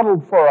Jesus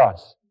modeled for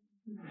us.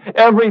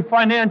 Every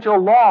financial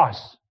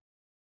loss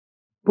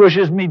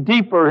pushes me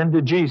deeper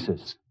into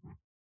Jesus.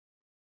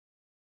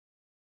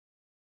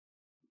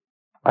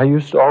 I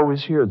used to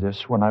always hear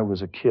this when I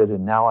was a kid,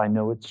 and now I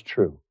know it's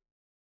true.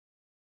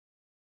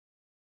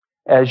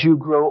 As you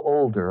grow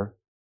older,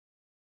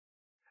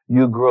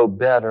 you grow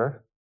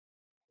better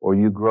or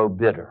you grow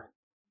bitter.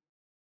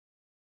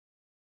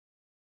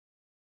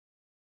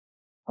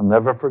 I'll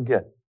never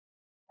forget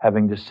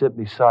having to sit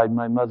beside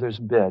my mother's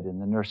bed in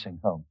the nursing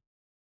home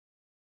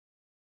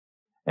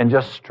and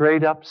just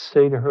straight up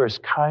say to her as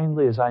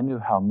kindly as I knew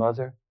how,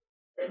 Mother,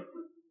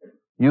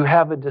 you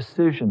have a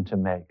decision to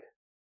make.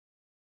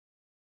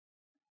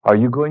 Are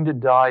you going to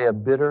die a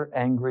bitter,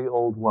 angry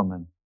old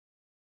woman?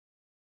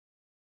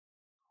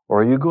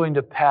 Or are you going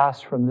to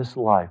pass from this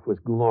life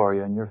with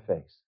glory on your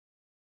face?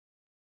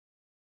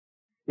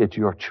 It's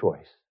your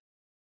choice.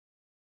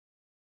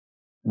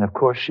 And of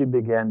course, she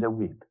began to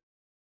weep.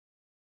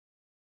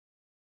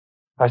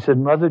 I said,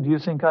 Mother, do you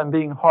think I'm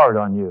being hard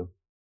on you?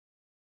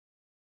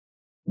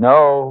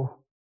 No.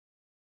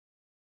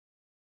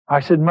 I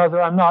said, Mother,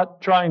 I'm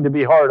not trying to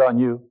be hard on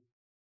you,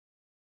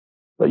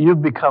 but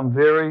you've become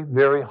very,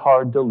 very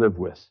hard to live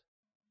with.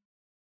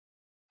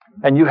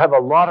 And you have a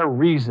lot of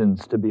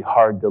reasons to be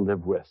hard to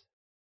live with.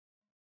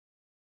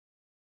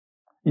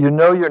 You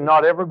know you're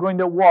not ever going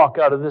to walk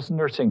out of this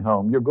nursing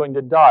home. You're going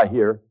to die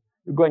here.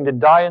 You're going to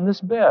die in this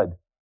bed.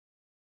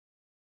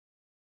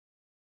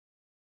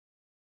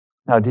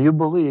 Now, do you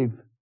believe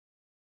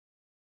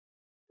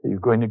that you're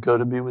going to go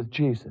to be with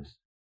Jesus?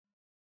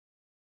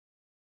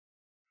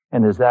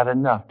 And is that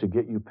enough to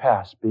get you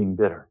past being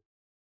bitter?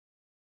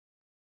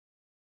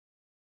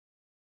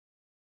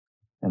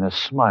 And a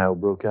smile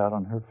broke out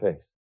on her face.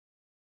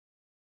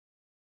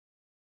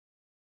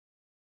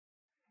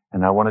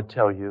 And I want to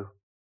tell you,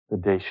 the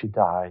day she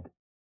died,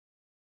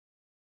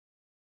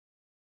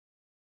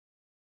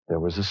 there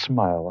was a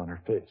smile on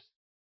her face.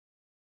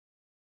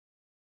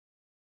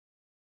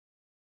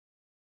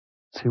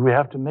 See, we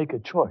have to make a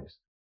choice.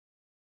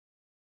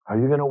 Are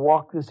you going to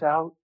walk this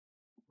out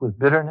with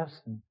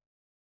bitterness and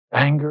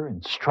anger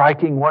and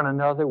striking one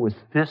another with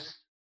fists?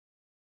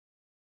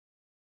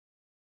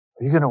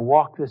 Are you going to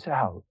walk this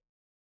out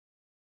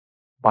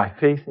by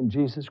faith in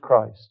Jesus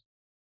Christ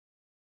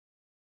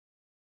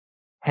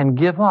and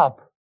give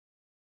up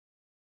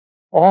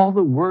all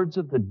the words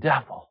of the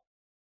devil?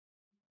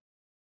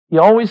 He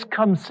always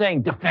comes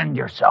saying, defend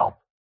yourself.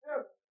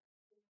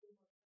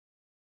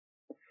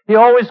 He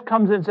always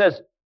comes and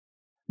says,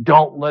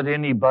 don't let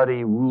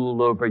anybody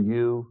rule over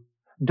you.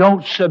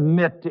 Don't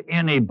submit to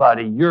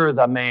anybody. You're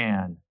the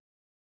man.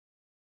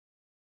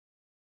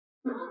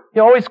 He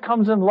always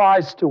comes and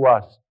lies to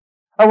us.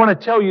 I want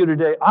to tell you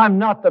today, I'm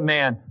not the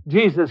man.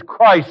 Jesus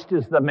Christ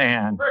is the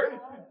man.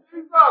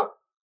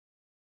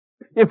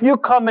 If you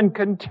come and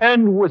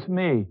contend with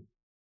me,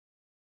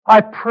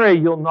 I pray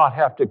you'll not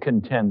have to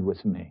contend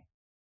with me.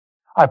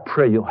 I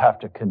pray you'll have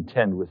to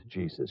contend with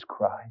Jesus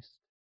Christ.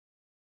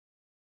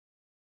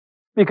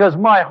 Because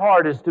my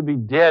heart is to be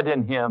dead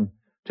in Him,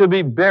 to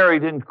be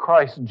buried in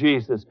Christ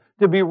Jesus,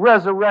 to be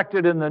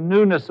resurrected in the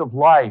newness of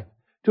life,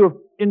 to have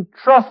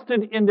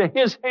entrusted into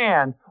His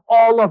hand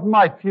all of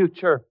my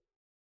future.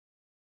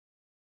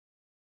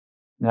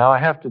 Now I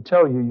have to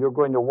tell you, you're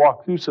going to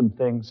walk through some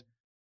things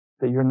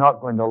that you're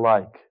not going to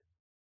like.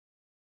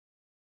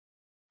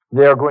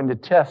 They are going to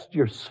test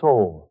your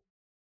soul.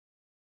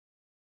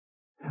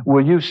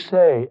 Will you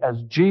say,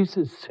 as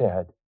Jesus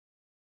said,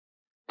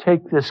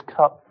 take this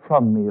cup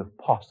from me if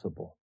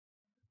possible,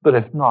 but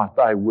if not,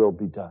 thy will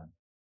be done?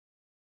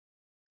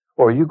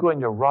 Or are you going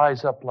to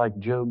rise up like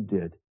Job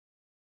did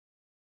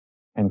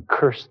and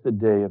curse the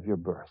day of your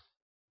birth?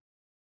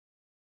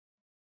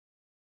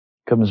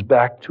 Comes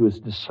back to his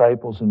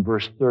disciples in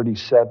verse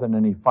 37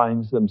 and he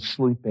finds them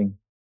sleeping.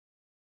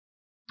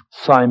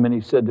 Simon,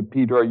 he said to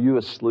Peter, are you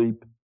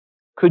asleep?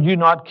 Could you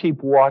not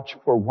keep watch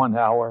for 1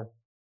 hour?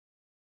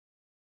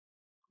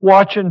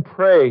 Watch and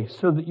pray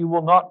so that you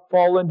will not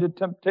fall into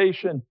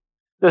temptation.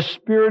 The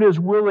spirit is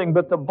willing,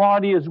 but the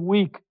body is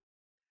weak.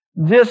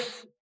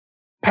 This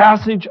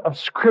passage of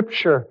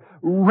Scripture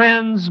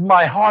rends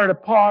my heart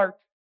apart.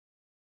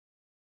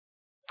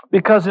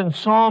 Because in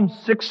Psalm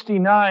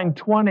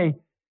 69:20,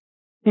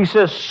 he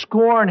says,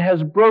 scorn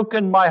has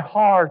broken my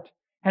heart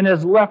and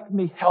has left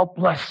me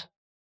helpless.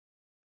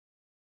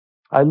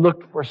 I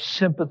looked for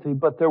sympathy,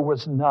 but there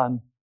was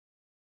none.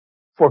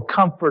 For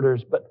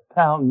comforters, but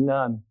found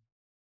none.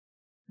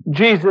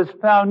 Jesus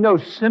found no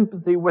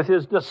sympathy with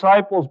His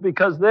disciples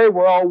because they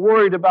were all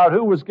worried about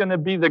who was going to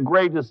be the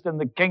greatest in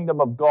the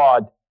kingdom of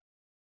God.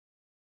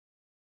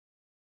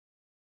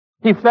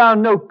 He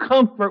found no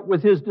comfort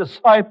with His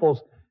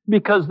disciples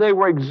because they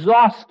were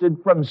exhausted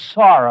from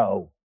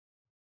sorrow,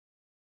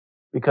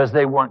 because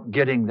they weren't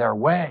getting their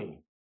way.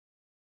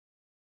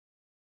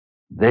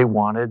 They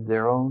wanted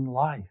their own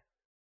life.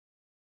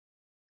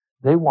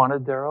 They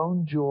wanted their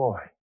own joy.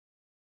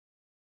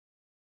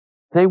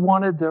 They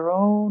wanted their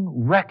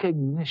own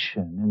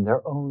recognition and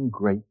their own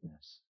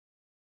greatness.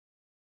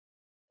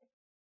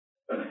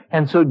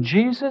 And so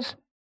Jesus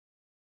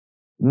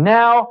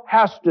now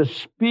has to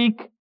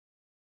speak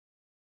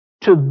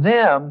to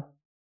them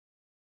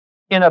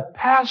in a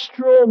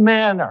pastoral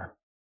manner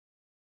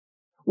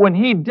when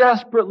He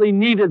desperately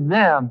needed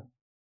them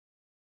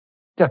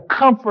to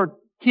comfort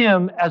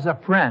Him as a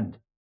friend.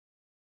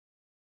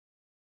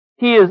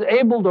 He is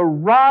able to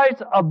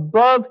rise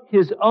above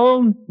His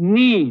own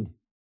need.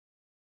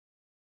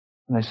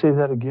 Can I say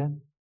that again?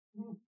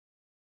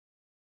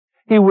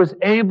 He was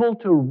able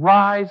to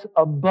rise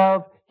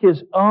above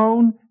His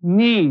own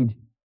need.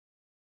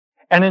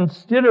 And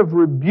instead of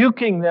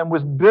rebuking them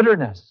with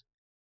bitterness,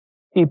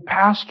 He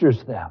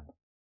pastors them.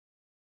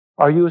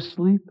 Are you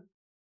asleep?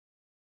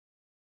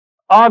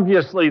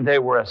 Obviously they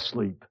were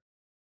asleep.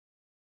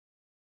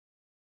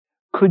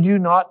 Could you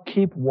not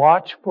keep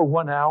watch for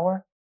 1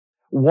 hour?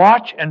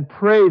 Watch and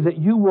pray that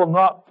you will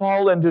not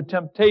fall into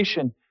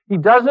temptation. He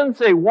doesn't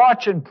say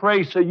watch and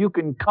pray so you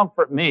can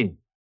comfort me.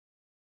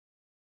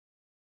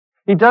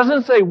 He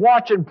doesn't say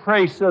watch and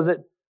pray so that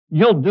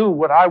you'll do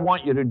what I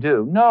want you to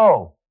do.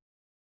 No.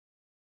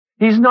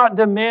 He's not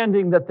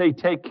demanding that they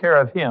take care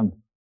of Him.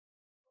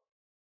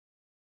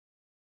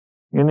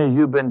 You know,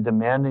 you've been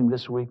demanding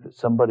this week that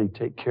somebody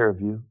take care of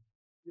you.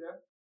 Yeah.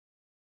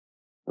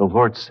 The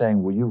Lord's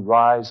saying, will you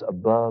rise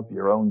above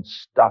your own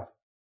stuff?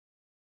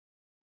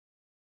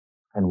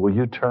 And will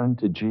you turn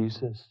to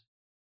Jesus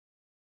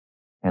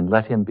and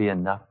let Him be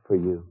enough for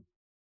you?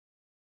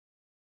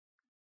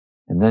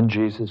 And then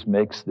Jesus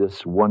makes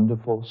this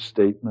wonderful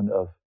statement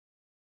of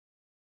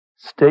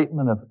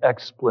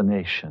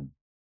explanation.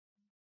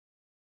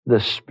 The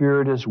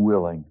spirit is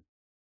willing,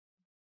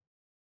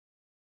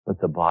 but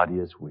the body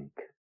is weak.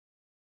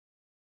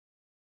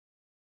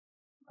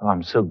 Oh,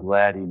 I'm so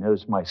glad He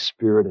knows my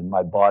spirit and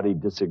my body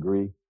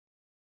disagree.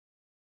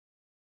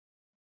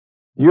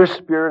 Your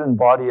spirit and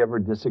body ever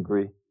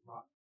disagree?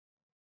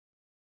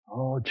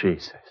 Oh,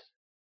 Jesus.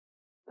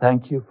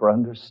 Thank you for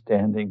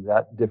understanding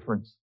that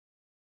difference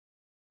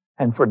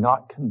and for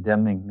not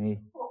condemning me.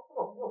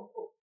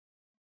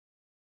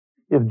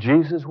 If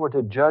Jesus were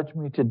to judge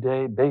me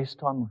today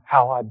based on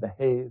how I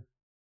behave,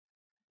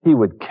 He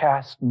would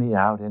cast me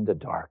out into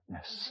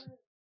darkness.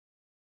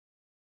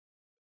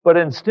 But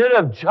instead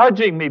of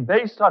judging me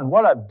based on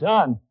what I've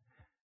done,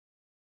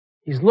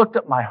 He's looked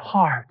at my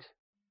heart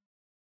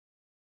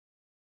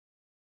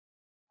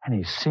and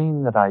He's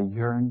seen that I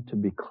yearn to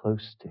be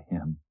close to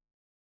Him.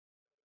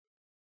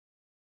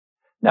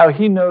 Now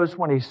He knows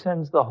when He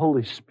sends the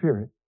Holy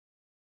Spirit,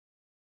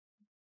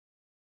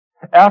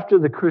 after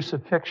the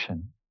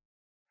crucifixion,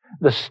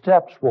 the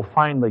steps will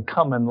finally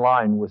come in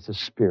line with the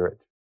Spirit.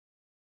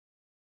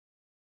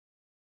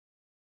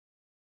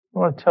 I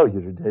want to tell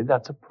you today,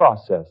 that's a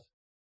process.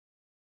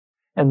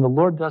 And the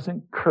Lord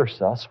doesn't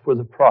curse us for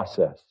the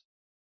process.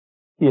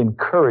 He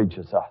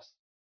encourages us.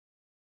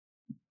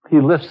 He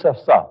lifts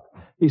us up.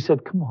 He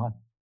said, come on,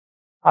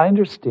 I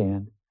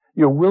understand.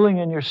 You're willing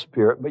in your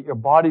spirit, but your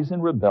body's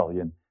in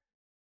rebellion.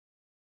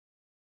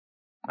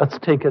 Let's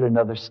take it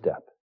another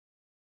step.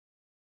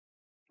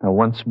 Now,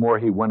 once more,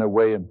 He went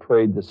away and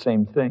prayed the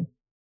same thing.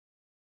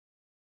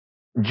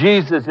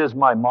 Jesus is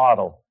my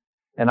model.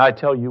 And I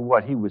tell you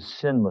what, He was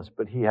sinless,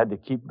 but He had to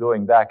keep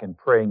going back and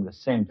praying the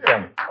same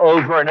thing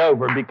over and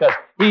over because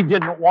He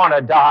didn't want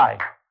to die.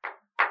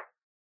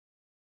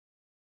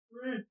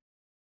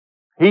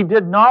 He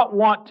did not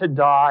want to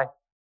die.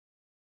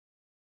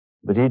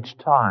 But each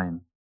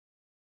time,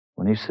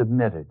 when He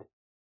submitted,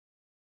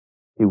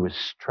 He was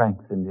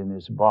strengthened in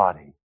His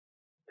body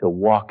to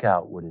walk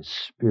out what His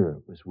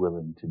Spirit was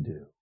willing to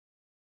do.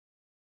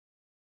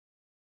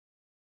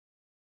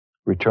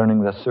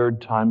 Returning the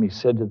third time, He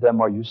said to them,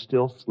 are you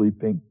still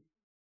sleeping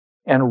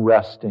and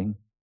resting?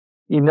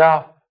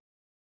 Enough.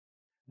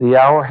 The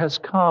hour has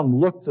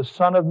come. Look, the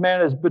Son of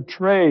Man is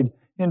betrayed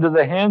into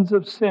the hands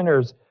of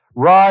sinners.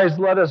 Rise,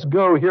 let us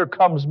go. Here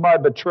comes my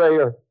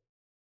betrayer.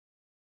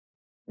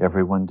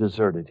 Everyone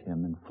deserted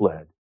Him and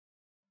fled.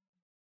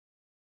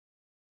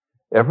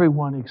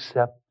 Everyone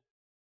except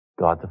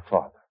God the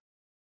Father.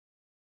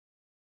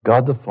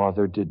 God the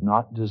Father did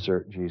not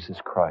desert Jesus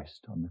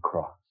Christ on the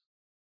cross.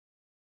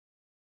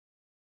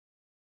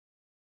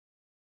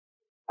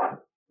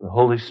 The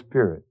Holy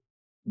Spirit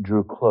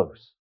drew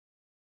close.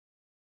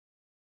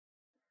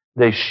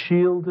 They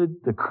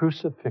shielded the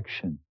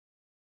crucifixion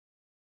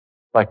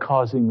by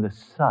causing the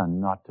sun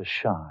not to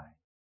shine.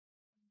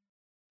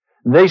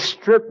 They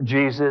stripped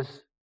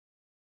Jesus,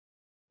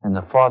 and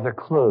the Father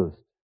clothed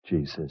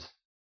Jesus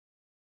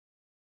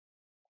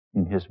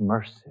in His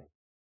mercy.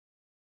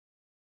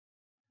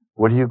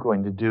 What are you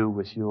going to do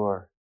with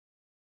your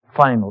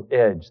final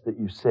edge that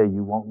you say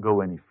you won't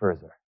go any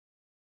further?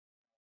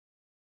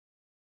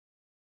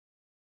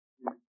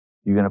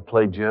 You going to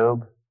play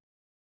Job?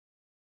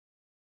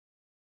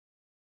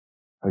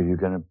 Or are you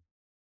going to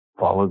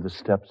follow the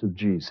steps of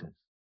Jesus?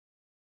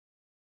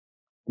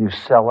 Do you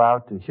sell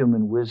out to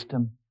human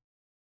wisdom?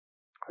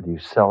 Or do you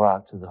sell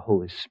out to the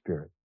Holy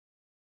Spirit?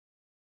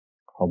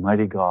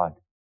 Almighty God,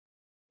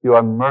 You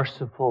are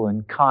merciful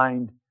and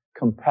kind,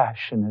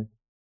 compassionate,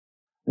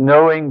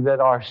 knowing that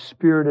our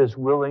spirit is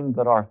willing,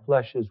 but our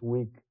flesh is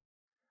weak.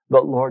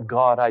 But Lord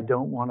God, I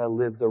don't want to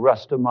live the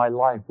rest of my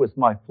life with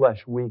my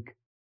flesh weak.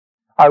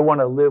 I want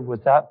to live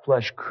with that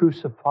flesh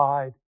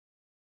crucified.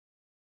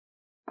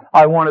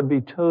 I want to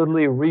be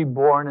totally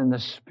reborn in the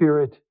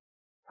Spirit,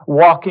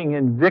 walking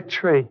in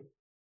victory,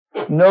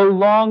 no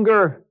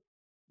longer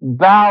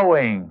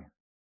bowing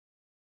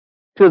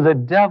to the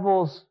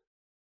devil's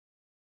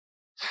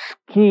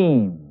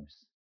schemes.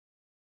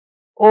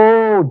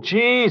 Oh,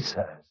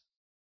 Jesus,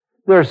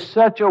 there's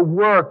such a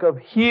work of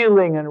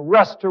healing and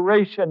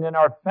restoration in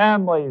our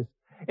families,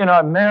 in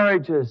our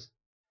marriages,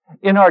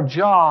 in our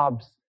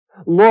jobs.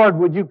 Lord,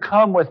 would You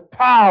come with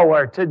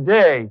power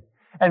today,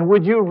 and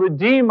would You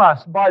redeem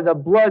us by the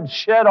blood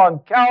shed on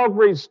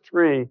Calvary's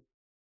tree?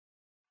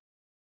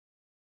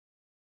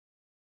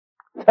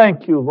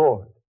 Thank You,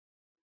 Lord.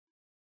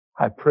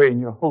 I pray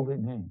in Your holy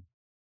name.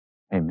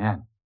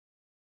 Amen.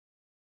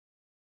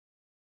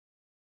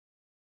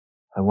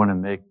 I want to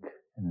make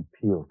an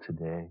appeal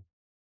today.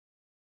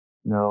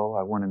 No,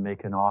 I want to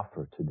make an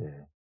offer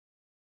today.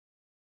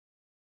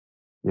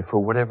 If for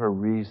whatever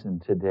reason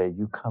today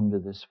you come to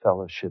this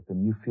fellowship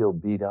and you feel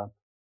beat up,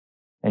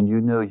 and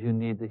you know you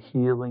need the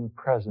healing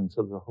presence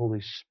of the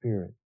Holy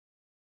Spirit,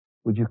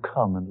 would you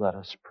come and let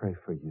us pray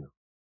for you?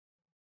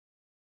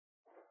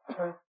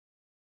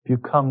 If you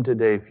come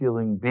today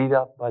feeling beat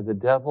up by the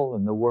devil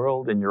and the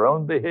world and your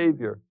own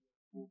behavior,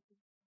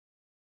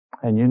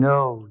 and you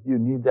know you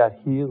need that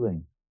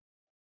healing,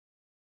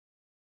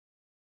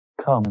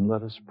 come and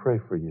let us pray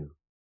for you.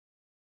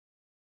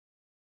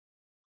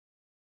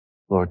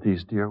 Lord,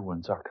 these dear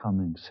ones are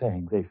coming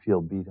saying they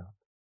feel beat up,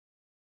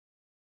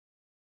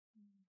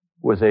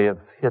 where they have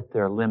hit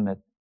their limit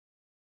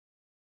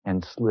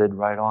and slid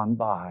right on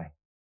by.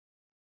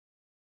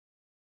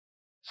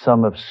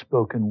 Some have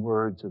spoken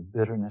words of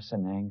bitterness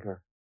and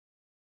anger.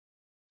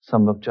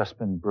 Some have just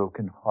been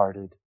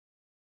brokenhearted.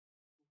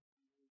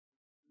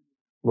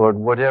 Lord,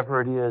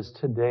 whatever it is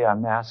today,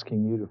 I'm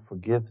asking you to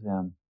forgive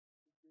them.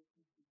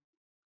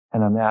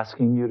 And I'm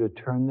asking you to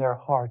turn their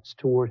hearts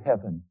toward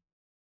heaven.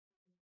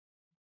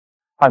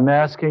 I'm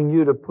asking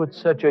you to put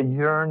such a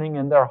yearning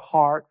in their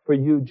heart for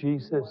you,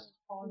 Jesus.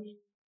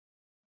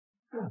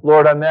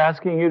 Lord, I'm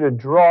asking you to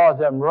draw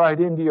them right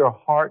into your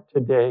heart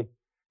today,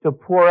 to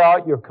pour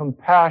out your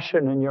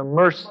compassion and your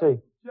mercy.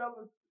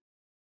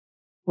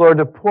 Lord,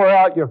 to pour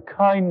out your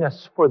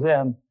kindness for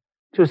them,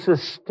 to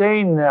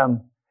sustain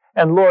them.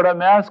 And Lord,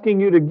 I'm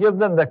asking you to give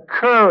them the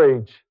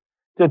courage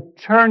to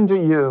turn to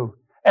you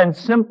and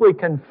simply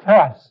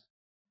confess,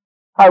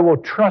 I will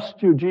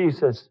trust you,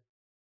 Jesus.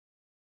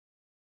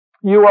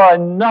 You are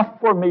enough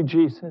for me,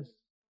 Jesus.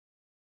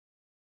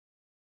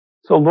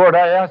 So, Lord,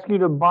 I ask you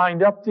to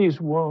bind up these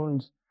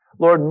wounds.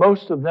 Lord,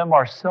 most of them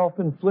are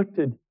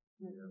self-inflicted.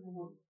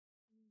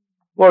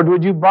 Lord,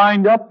 would you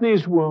bind up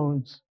these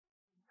wounds?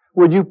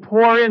 Would you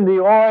pour in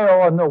the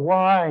oil and the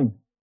wine?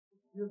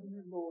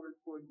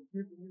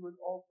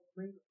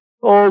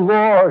 Oh,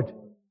 Lord,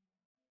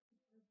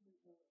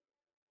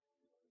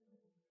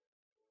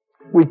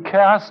 we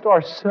cast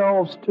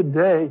ourselves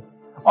today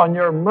on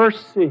your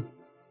mercy.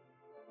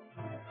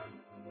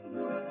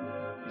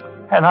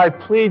 And I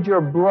plead your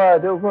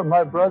blood over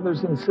my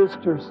brothers and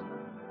sisters.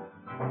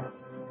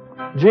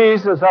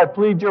 Jesus, I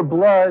plead your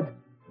blood,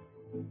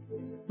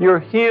 your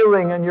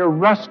healing and your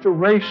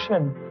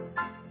restoration.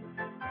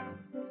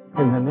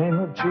 In the name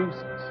of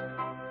Jesus.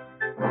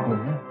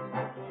 Amen.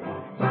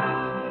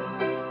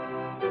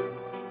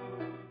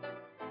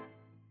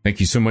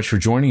 Thank you so much for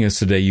joining us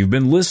today. You've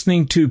been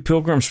listening to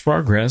Pilgrim's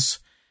Progress,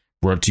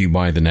 brought to you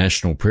by the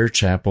National Prayer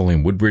Chapel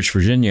in Woodbridge,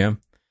 Virginia.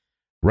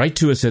 Write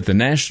to us at the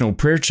National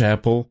Prayer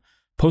Chapel,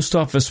 Post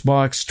Office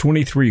Box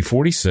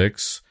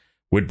 2346,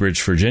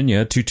 Woodbridge,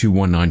 Virginia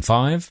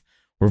 22195,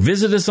 or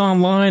visit us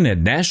online at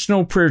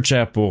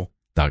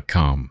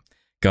nationalprayerchapel.com.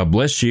 God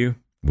bless you.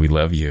 We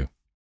love you.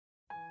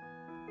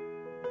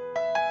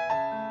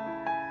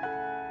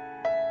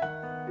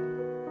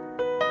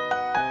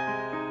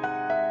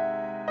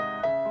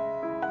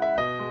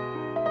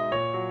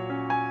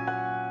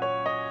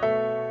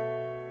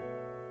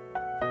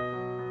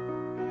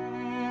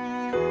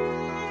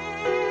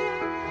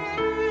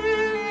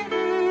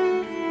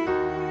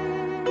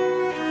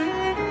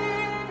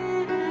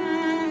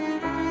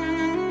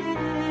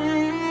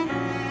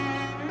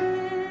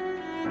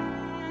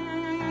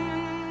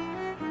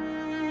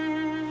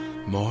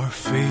 More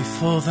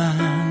faithful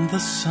than the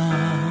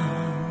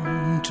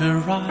sun to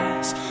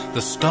rise,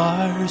 the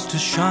stars to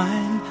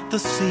shine, the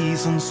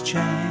seasons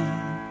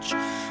change.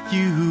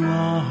 You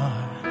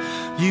are.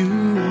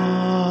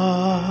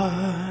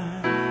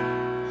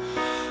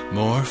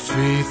 More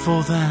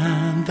faithful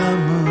than the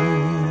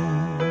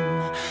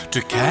moon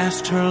to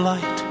cast her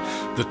light,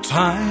 the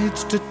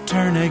tides to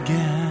turn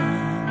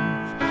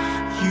again.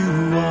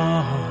 You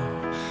are.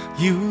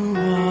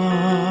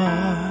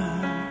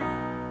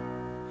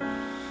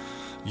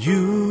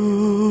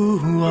 You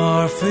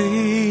are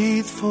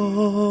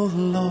faithful,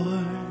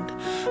 Lord,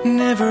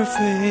 never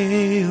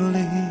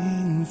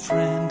failing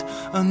friend,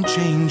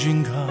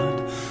 unchanging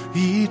God,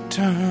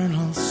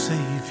 eternal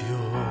Savior.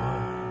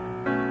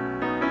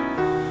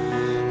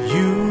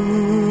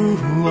 You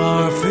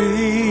are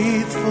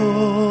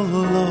faithful,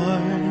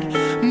 Lord,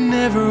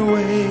 never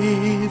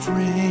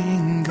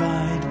wavering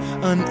guide,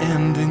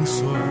 unending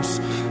source,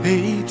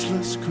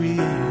 ageless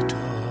Creator.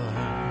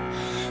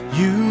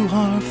 You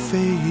are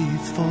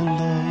faithful,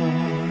 Lord.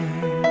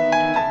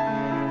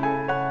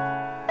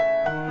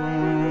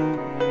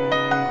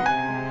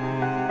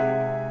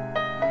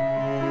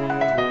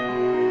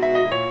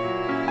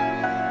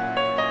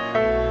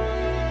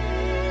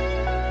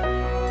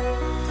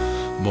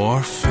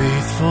 More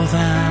faithful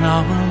than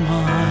our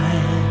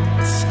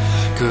minds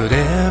could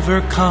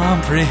ever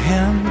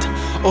comprehend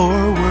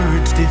or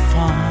words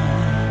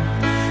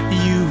define.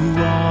 You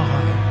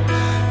are.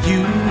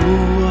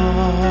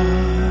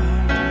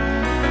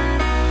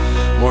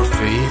 More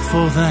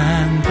faithful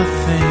than the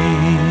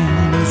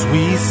things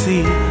we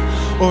see,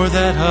 or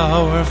that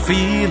our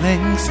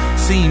feelings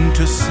seem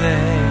to say.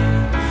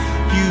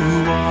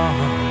 You are.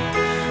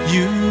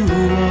 You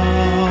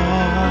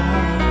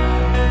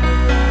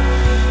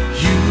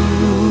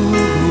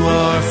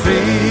are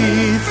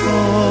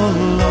faithful,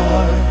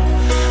 Lord,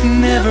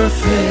 never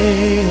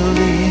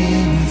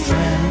failing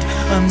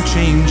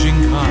unchanging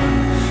God,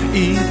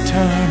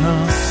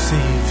 eternal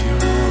Savior.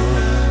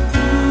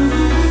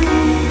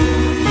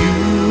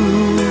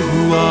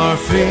 You are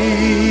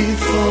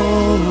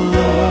faithful,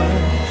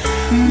 Lord,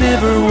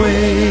 never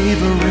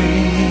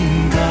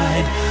wavering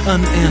guide,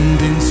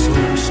 unending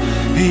source,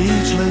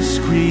 ageless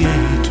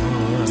Creator.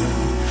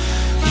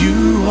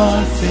 You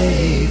are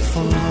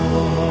faithful,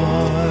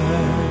 Lord.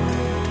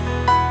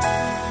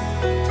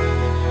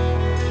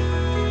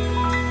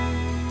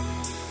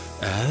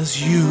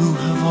 As you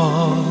have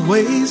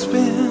always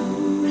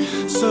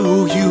been,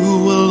 so you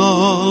will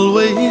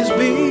always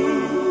be,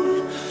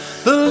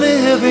 the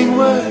living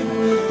Word,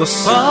 the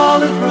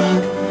solid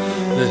rock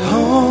that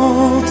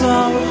holds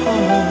our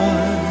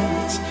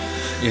hearts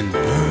in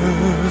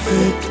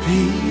perfect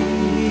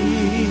peace.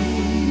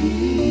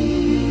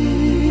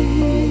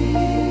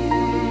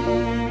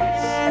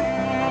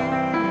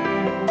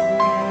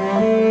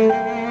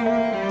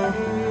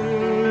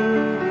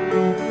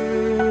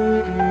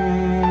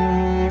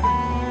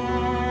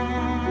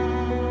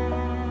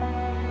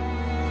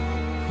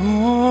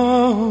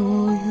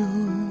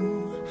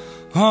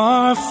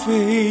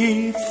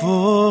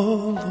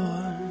 Faithful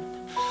Lord,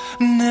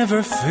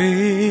 never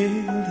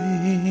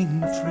failing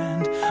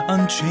friend,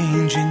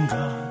 unchanging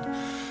God,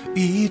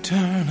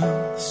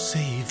 eternal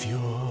Savior.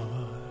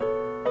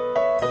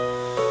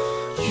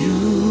 You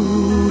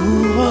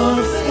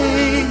are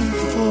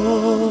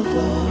faithful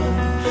Lord,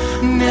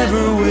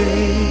 never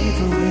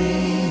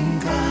wavering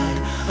God,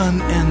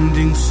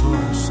 unending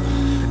source,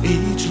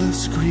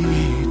 ageless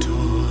Creator.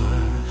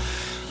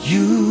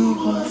 You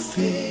are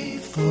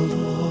faithful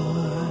Lord.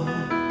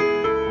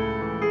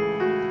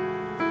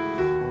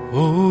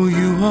 Oh,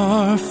 you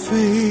are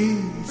faithful.